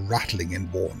them is rattling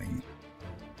in warning,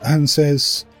 and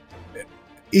says,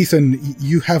 "Ethan,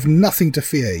 you have nothing to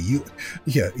fear.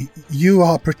 You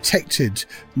are protected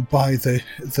by the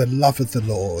love of the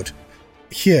Lord.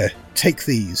 Here, take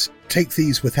these. Take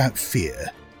these without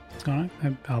fear." All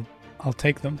right. I'll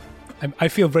take them. I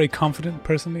feel very confident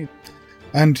personally.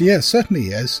 And yes,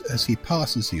 certainly, as he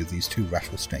passes you these two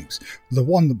rattlesnakes, the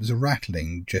one that was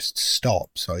rattling just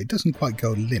stops, so it doesn't quite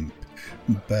go limp,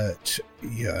 but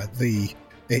yeah,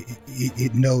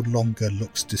 it no longer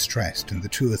looks distressed, and the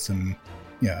two of them,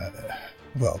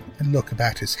 look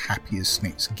about as happy as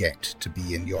snakes get to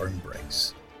be in your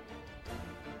embrace.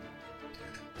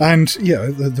 And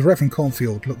the Reverend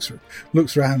Cornfield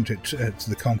looks around at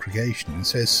the congregation and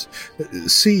says,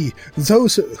 "See,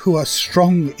 those who are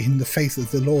strong in the faith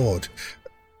of the Lord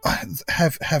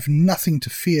have nothing to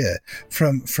fear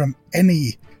from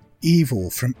any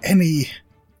evil, from any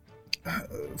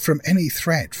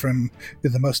threat, from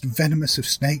the most venomous of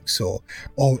snakes, or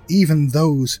even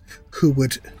those who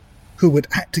would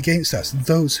act against us,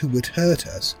 those who would hurt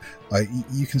us."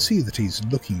 You can see that he's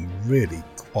looking really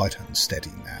quite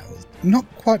unsteady now. Not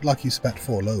quite like he's about to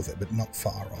fall over, but not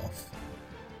far off.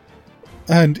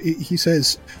 And he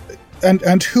says,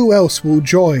 and who else will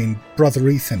join Brother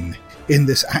Ethan in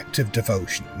this act of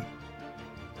devotion?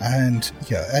 And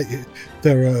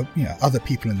there are other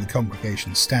people in the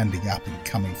congregation standing up and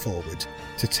coming forward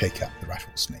to take up the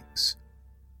rattlesnakes.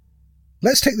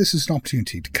 Let's take this as an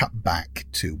opportunity to cut back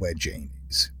to where Jane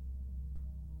is.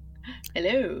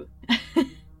 Hello.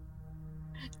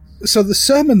 So the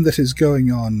sermon that is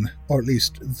going on, or at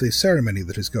least the ceremony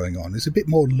that is going on, is a bit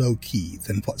more low-key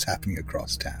than what's happening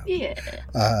across town. Yeah.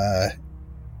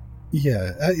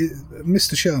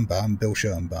 Mr. Schoenbaum, Bill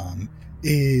Schoenbaum,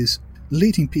 is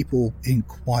leading people in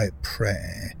quiet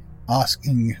prayer,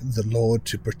 asking the Lord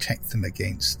to protect them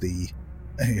against the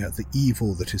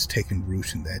evil that has taken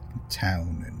root in their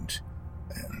town, and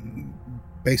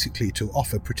basically to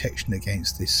offer protection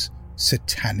against this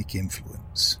satanic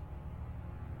influence.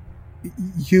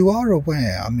 You are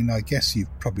aware, I mean, I guess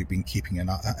you've probably been keeping an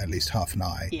eye, at least half an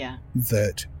eye,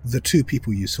 that the two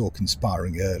people you saw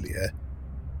conspiring earlier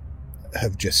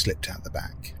have just slipped out the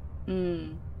back.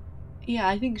 Yeah,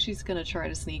 I think she's going to try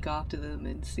to sneak after them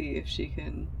and see if she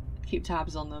can keep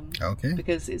tabs on them. Okay.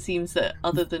 Because it seems that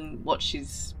other than what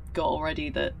she's got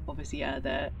already, that obviously,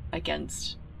 they're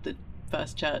against the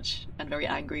First Church and very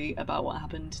angry about what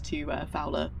happened to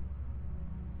Fowler.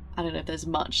 I don't know if there's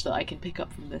much that I can pick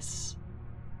up from this,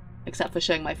 except for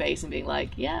showing my face and being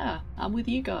like, yeah, I'm with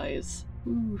you guys.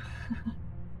 Ooh.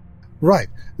 Right.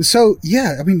 So,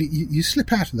 yeah, I mean, you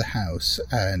slip out of the house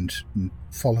and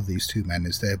follow these two men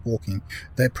as they're walking.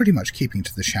 They're pretty much keeping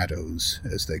to the shadows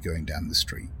as they're going down the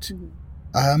street.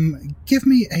 Mm-hmm. Give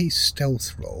me a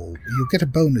stealth roll. You'll get a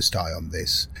bonus die on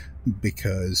this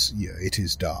because it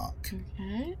is dark.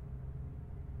 Okay.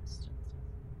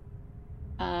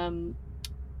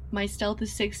 My stealth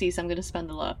is 60, so I'm going to spend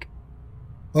the luck.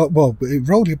 Oh, well,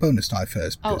 roll your bonus die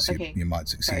first because okay. you might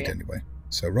succeed Sorry, anyway.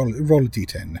 So roll a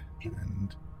d10.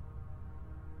 And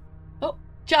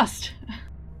just.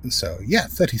 So,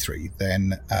 33.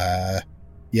 Then,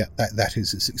 that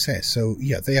is a success. So,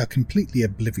 they are completely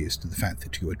oblivious to the fact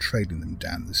that you are trailing them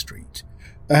down the street.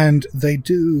 And they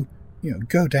do,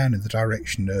 go down in the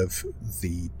direction of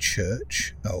the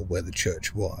church, or where the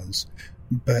church was,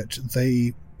 but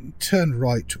they turn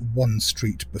right one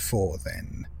street before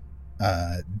then,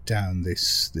 down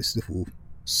this little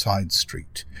side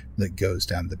street that goes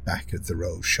down the back of the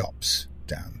row of shops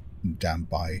down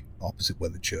by opposite where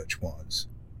the church was.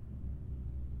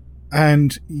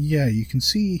 And you can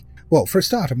see, well, for a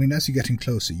start, I mean, as you're getting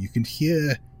closer, you can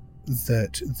hear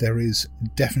that there is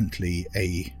definitely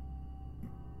a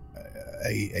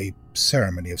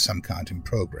ceremony of some kind in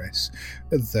progress.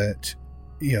 That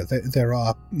there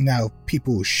are now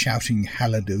people shouting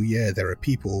hallelujah. There are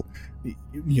people,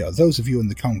 those of you in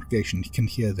the congregation can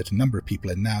hear that a number of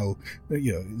people are now,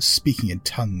 speaking in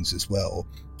tongues as well.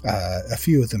 A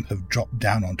few of them have dropped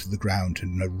down onto the ground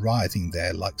and are writhing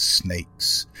there like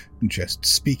snakes, just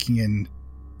speaking in,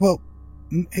 well,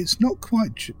 it's not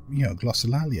quite,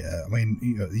 glossolalia. I mean,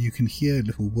 you can hear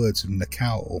little words of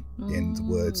Nakao in the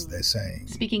words they're saying.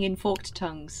 Speaking in forked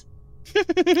tongues.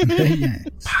 Yes.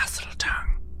 Parcel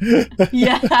tongue.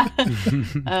 Yeah.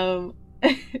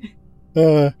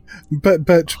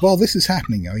 But while this is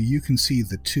happening, you can see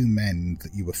the two men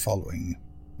that you were following.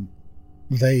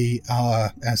 They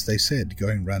are, as they said,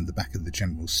 going round the back of the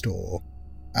general store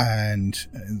and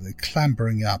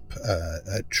clambering up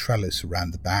a trellis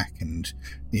around the back and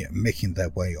making their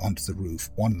way onto the roof.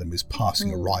 One of them is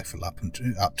passing a rifle up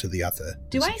to the other.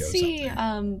 Do I see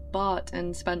Bart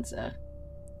and Spencer?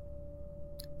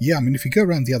 Yeah, I mean, if you go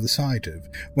around the other side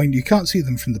you can't see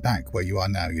them from the back where you are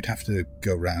now. You'd have to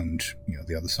go around,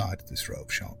 the other side of this row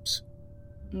of shops.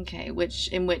 Okay,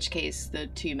 in which case the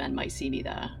two men might see me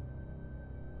there.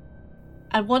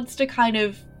 And wants to kind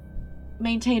of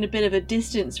maintain a bit of a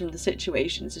distance from the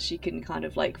situation so she can kind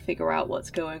of figure out what's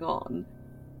going on.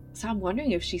 So I'm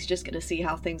wondering if she's just going to see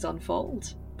how things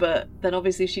unfold. But then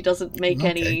obviously if she doesn't make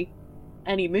any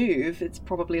move, it's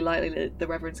probably likely that the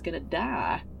Reverend's going to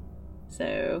die.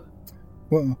 So...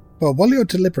 Well, while you're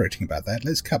deliberating about that,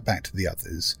 let's cut back to the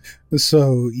others.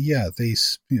 So,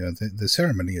 the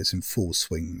ceremony is in full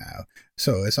swing now.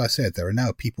 So, as I said, there are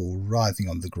now people writhing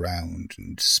on the ground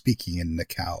and speaking in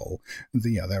Nakao.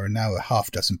 There are now a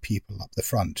half dozen people up the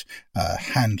front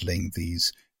handling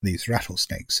these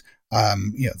rattlesnakes.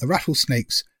 The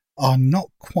rattlesnakes are not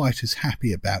quite as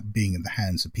happy about being in the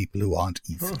hands of people who aren't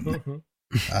Ethan.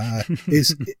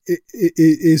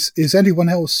 Is anyone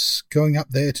else going up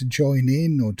there to join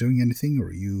in or doing anything, or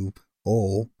are you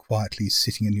all quietly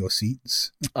sitting in your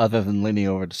seats? Other than leaning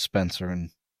over to Spencer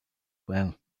and,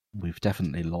 well, we've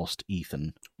definitely lost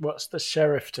Ethan. What's the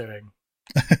sheriff doing?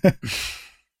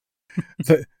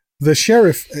 The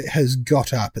sheriff has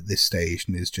got up at this stage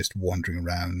and is just wandering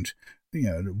around,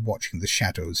 watching the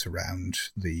shadows around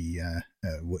the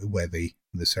where the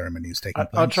ceremony is taking place.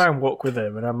 I'll try and walk with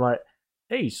him, and I'm like,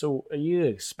 hey, so are you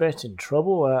expecting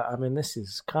trouble? I mean, this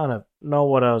is kind of not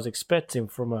what I was expecting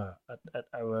from a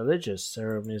religious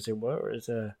ceremony, as it were.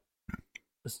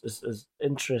 as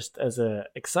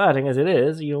exciting as it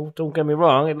is, don't get me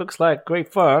wrong, it looks like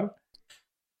great fun.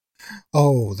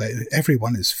 Oh,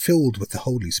 everyone is filled with the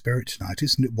Holy Spirit tonight,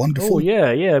 isn't it wonderful? Oh,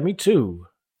 yeah, me too.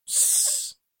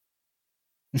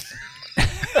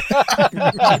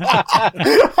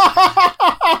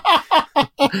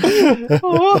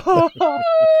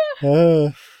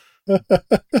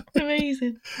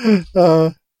 Amazing.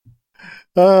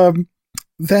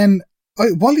 Then,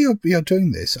 while you're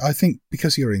doing this, I think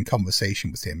because you're in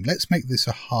conversation with him, let's make this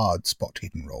a hard spot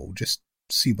hidden roll. Just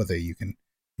see whether you can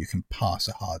pass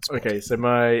a hard spot. Okay, so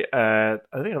my I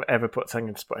don't think I've ever put something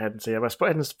in spot hidden. So yeah, my spot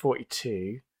hidden is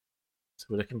 42. So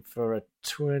we're looking for a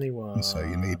 21. So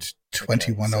you need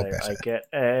 21 or better. I get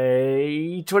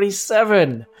a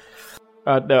 27.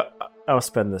 No, I'll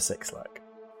spend the 6 luck.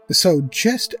 So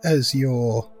just as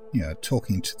you're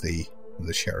talking to the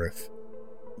sheriff,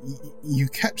 you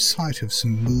catch sight of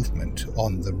some movement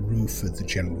on the roof of the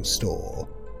general store,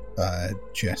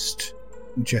 just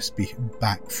be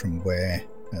back from where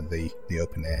the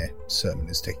open air sermon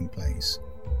is taking place.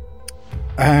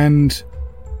 And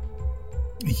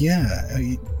yeah,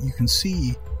 you can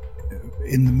see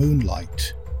in the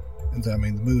moonlight, the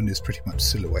moon is pretty much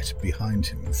silhouetted behind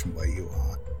him from where you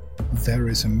are. There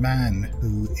is a man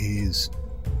who is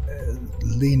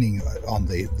leaning on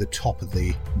the top of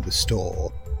the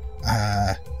store,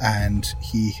 and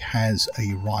he has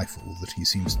a rifle that he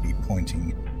seems to be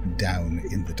pointing down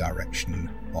in the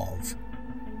direction of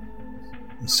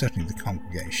certainly the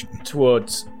congregation.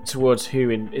 Towards who?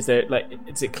 Is it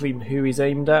clean who he's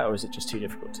aimed at, or is it just too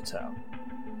difficult to tell?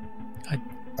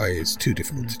 It's too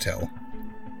difficult to tell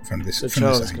from this. So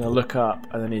Charles is going to look up,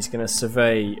 and then he's going to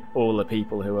survey all the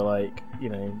people who are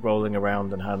rolling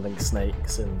around and handling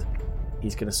snakes, and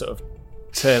he's going to sort of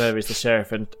turn over to the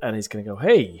sheriff, and he's going to go,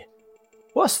 "Hey,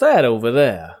 what's that over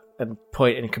there?" and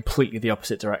point in completely the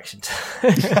opposite direction.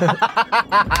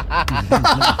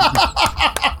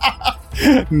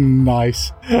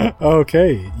 Nice.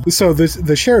 Okay. So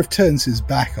the sheriff turns his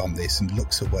back on this and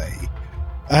looks away.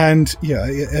 And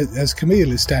as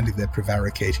Camille is standing there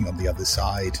prevaricating on the other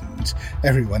side, and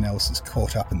everyone else is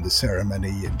caught up in the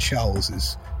ceremony, and Charles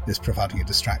is providing a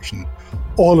distraction,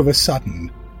 all of a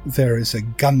sudden there is a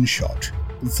gunshot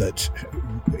that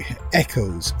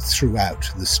echoes throughout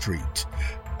the street.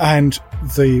 And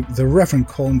the Reverend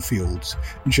Cornfields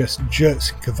just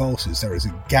jerks and convulses. There is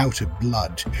a gout of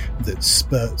blood that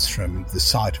spurts from the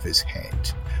side of his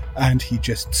head, and he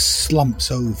just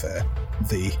slumps over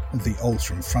the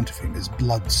altar in front of him, his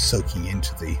blood soaking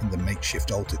into the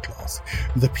makeshift altar cloth.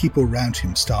 The people around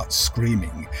him start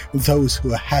screaming. Those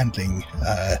who are handling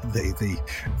the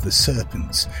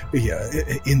serpents,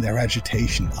 in their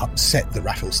agitation, upset the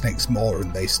rattlesnakes more,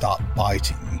 and they start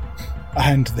biting.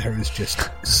 And there is just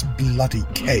bloody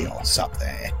chaos up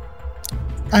there.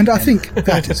 And I think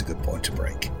that is a good point to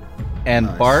break. And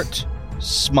Nice. Bart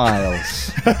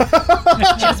smiles.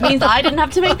 Just means I didn't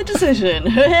have to make the decision.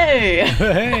 Hey!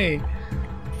 Hey!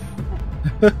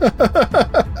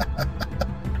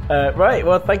 Right,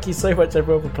 well, thank you so much,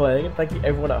 everyone, for playing, and thank you,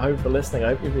 everyone at home, for listening. I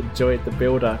hope you've enjoyed the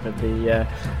build-up and the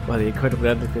incredible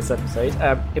end of this episode.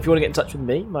 If you want to get in touch with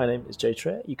me, my name is Jay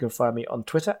Trier. You can find me on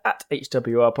Twitter at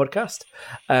HWR Podcast.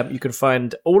 You can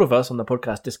find all of us on the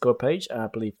podcast Discord page. I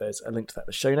believe there's a link to that in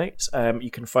the show notes.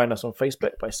 You can find us on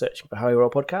Facebook by searching for How We Roll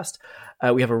Podcast.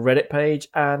 We have a Reddit page,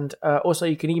 and also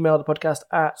you can email the podcast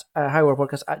at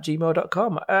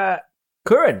howwerollpodcast@gmail.com.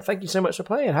 Curran, thank you so much for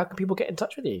playing. How can people get in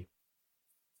touch with you?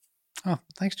 Oh,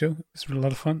 thanks, Joe. It was a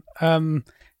lot of fun. If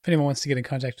anyone wants to get in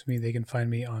contact with me, they can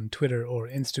find me on Twitter or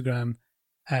Instagram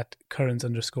at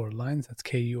Currans_lines. That's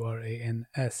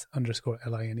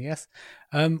KURANS_LINES.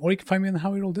 Or you can find me on the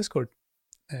How We Roll Discord.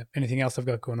 Anything else I've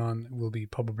got going on will be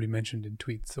probably mentioned in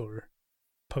tweets or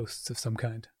posts of some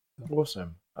kind.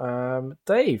 Awesome.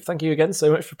 Dave, thank you again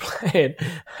so much for playing.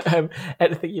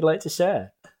 Anything you'd like to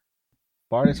share?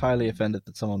 Bart is highly offended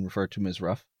that someone referred to him as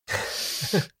rough.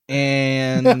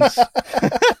 And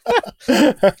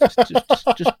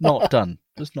just not done.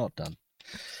 Just not done.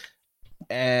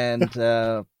 And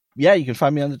you can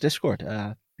find me on the Discord.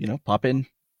 Pop in,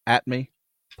 at me,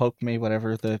 poke me,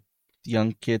 whatever the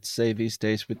young kids say these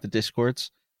days with the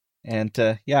Discords. And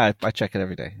I check it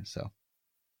every day. So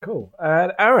cool.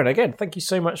 And Aaron, again, thank you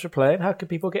so much for playing. How can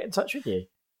people get in touch with you?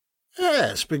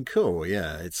 Yeah, it's been cool.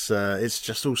 Yeah, it's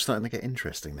just all starting to get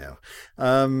interesting now.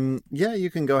 You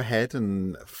can go ahead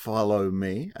and follow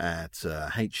me at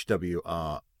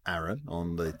HWR Aaron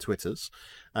on the Twitters,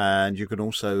 and you can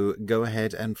also go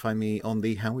ahead and find me on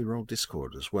the How We Roll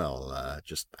Discord as well.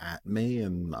 Just at me,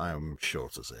 and I'm sure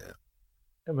to see it.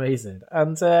 Amazing.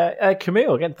 And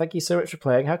Camille, again, thank you so much for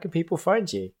playing. How can people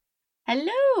find you?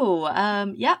 Hello.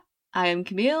 Yeah, I am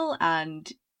Camille, and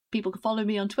people can follow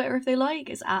me on Twitter if they like.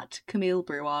 It's at Camille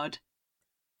Breward.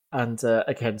 And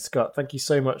again, Scott, thank you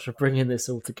so much for bringing this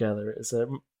all together. It's a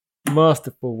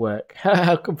masterful work.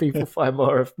 How can people find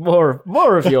more of your work,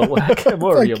 more of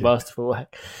your masterful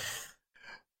work?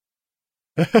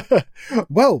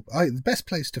 Well, the best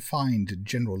place to find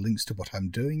general links to what I'm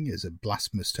doing is at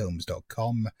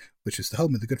blasphemoustomes.com, which is the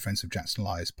home of the Good Friends of Jackson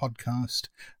Elias podcast,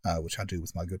 which I do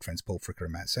with my good friends Paul Fricker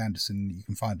and Matt Sanderson. You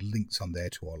can find links on there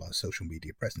to all our social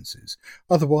media presences.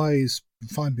 Otherwise,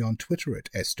 find me on Twitter at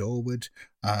sdorwood,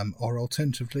 or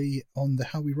alternatively on the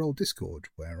How We Roll Discord,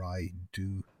 where I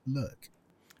do lurk.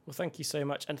 Well, thank you so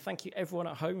much. And thank you everyone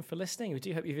at home for listening. We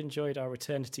do hope you've enjoyed our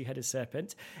return to Two-Headed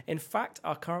Serpent. In fact,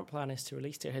 our current plan is to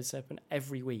release Two-Headed Serpent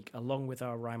every week, along with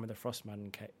our Rime of the Frost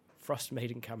Maiden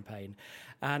campaign.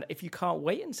 And if you can't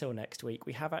wait until next week,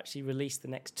 we have actually released the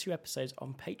next 2 episodes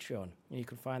on Patreon. And you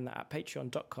can find that at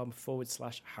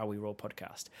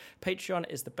patreon.com/howwerollpodcast. Patreon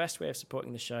is the best way of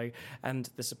supporting the show, and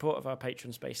the support of our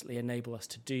patrons basically enable us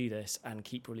to do this and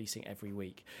keep releasing every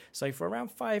week. So for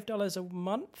around $5 a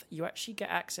month, you actually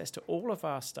get access to all of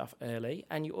our stuff early,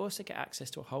 and you also get access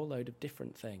to a whole load of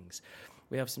different things.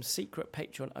 We have some secret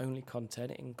Patreon-only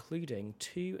content, including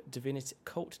 2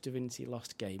 Cult Divinity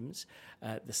Lost games,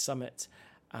 the Summit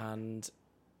and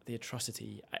the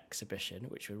Atrocity exhibition,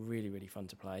 which were really, really fun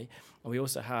to play. And we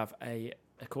also have a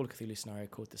Call of Cthulhu scenario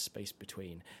called The Space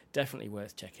Between. Definitely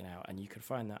worth checking out, and you can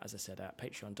find that, as I said, at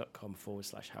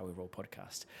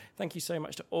patreon.com/howwerollpodcast. Thank you so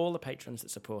much to all the patrons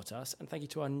that support us, and thank you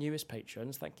to our newest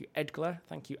patrons. Thank you, Edgler,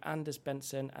 thank you, Anders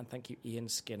Benson, and thank you, Ian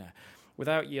Skinner.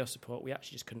 Without your support, we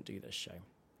actually just couldn't do this show.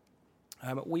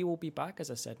 We will be back,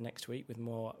 as I said, next week with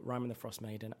more Rime and the Frost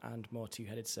Maiden and more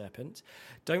Two-Headed Serpent.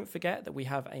 Don't forget that we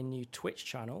have a new Twitch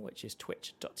channel, which is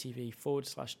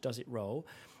twitch.tv/doesitroll,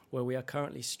 where we are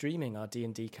currently streaming our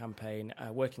D&D campaign,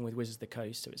 working with Wizards of the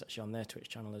Coast, so it's actually on their Twitch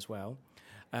channel as well,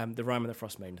 the Rime and the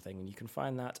Frost Maiden thing. And you can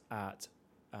find that at,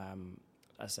 as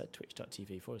I said,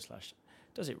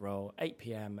 twitch.tv/doesitroll, 8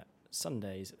 p.m.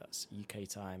 Sundays, that's UK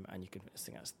time, and you can, I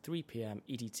think that's 3 p.m.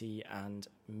 EDT and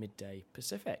midday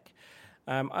Pacific.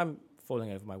 I'm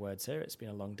falling over my words here. It's been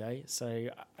a long day, so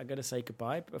I'm going to say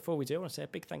goodbye. But before we do, I want to say a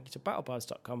big thank you to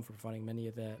battlebards.com for providing many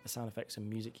of the sound effects and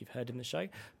music you've heard in the show.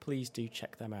 Please do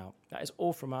check them out. That is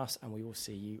all from us, and we will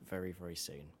see you very, very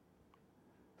soon.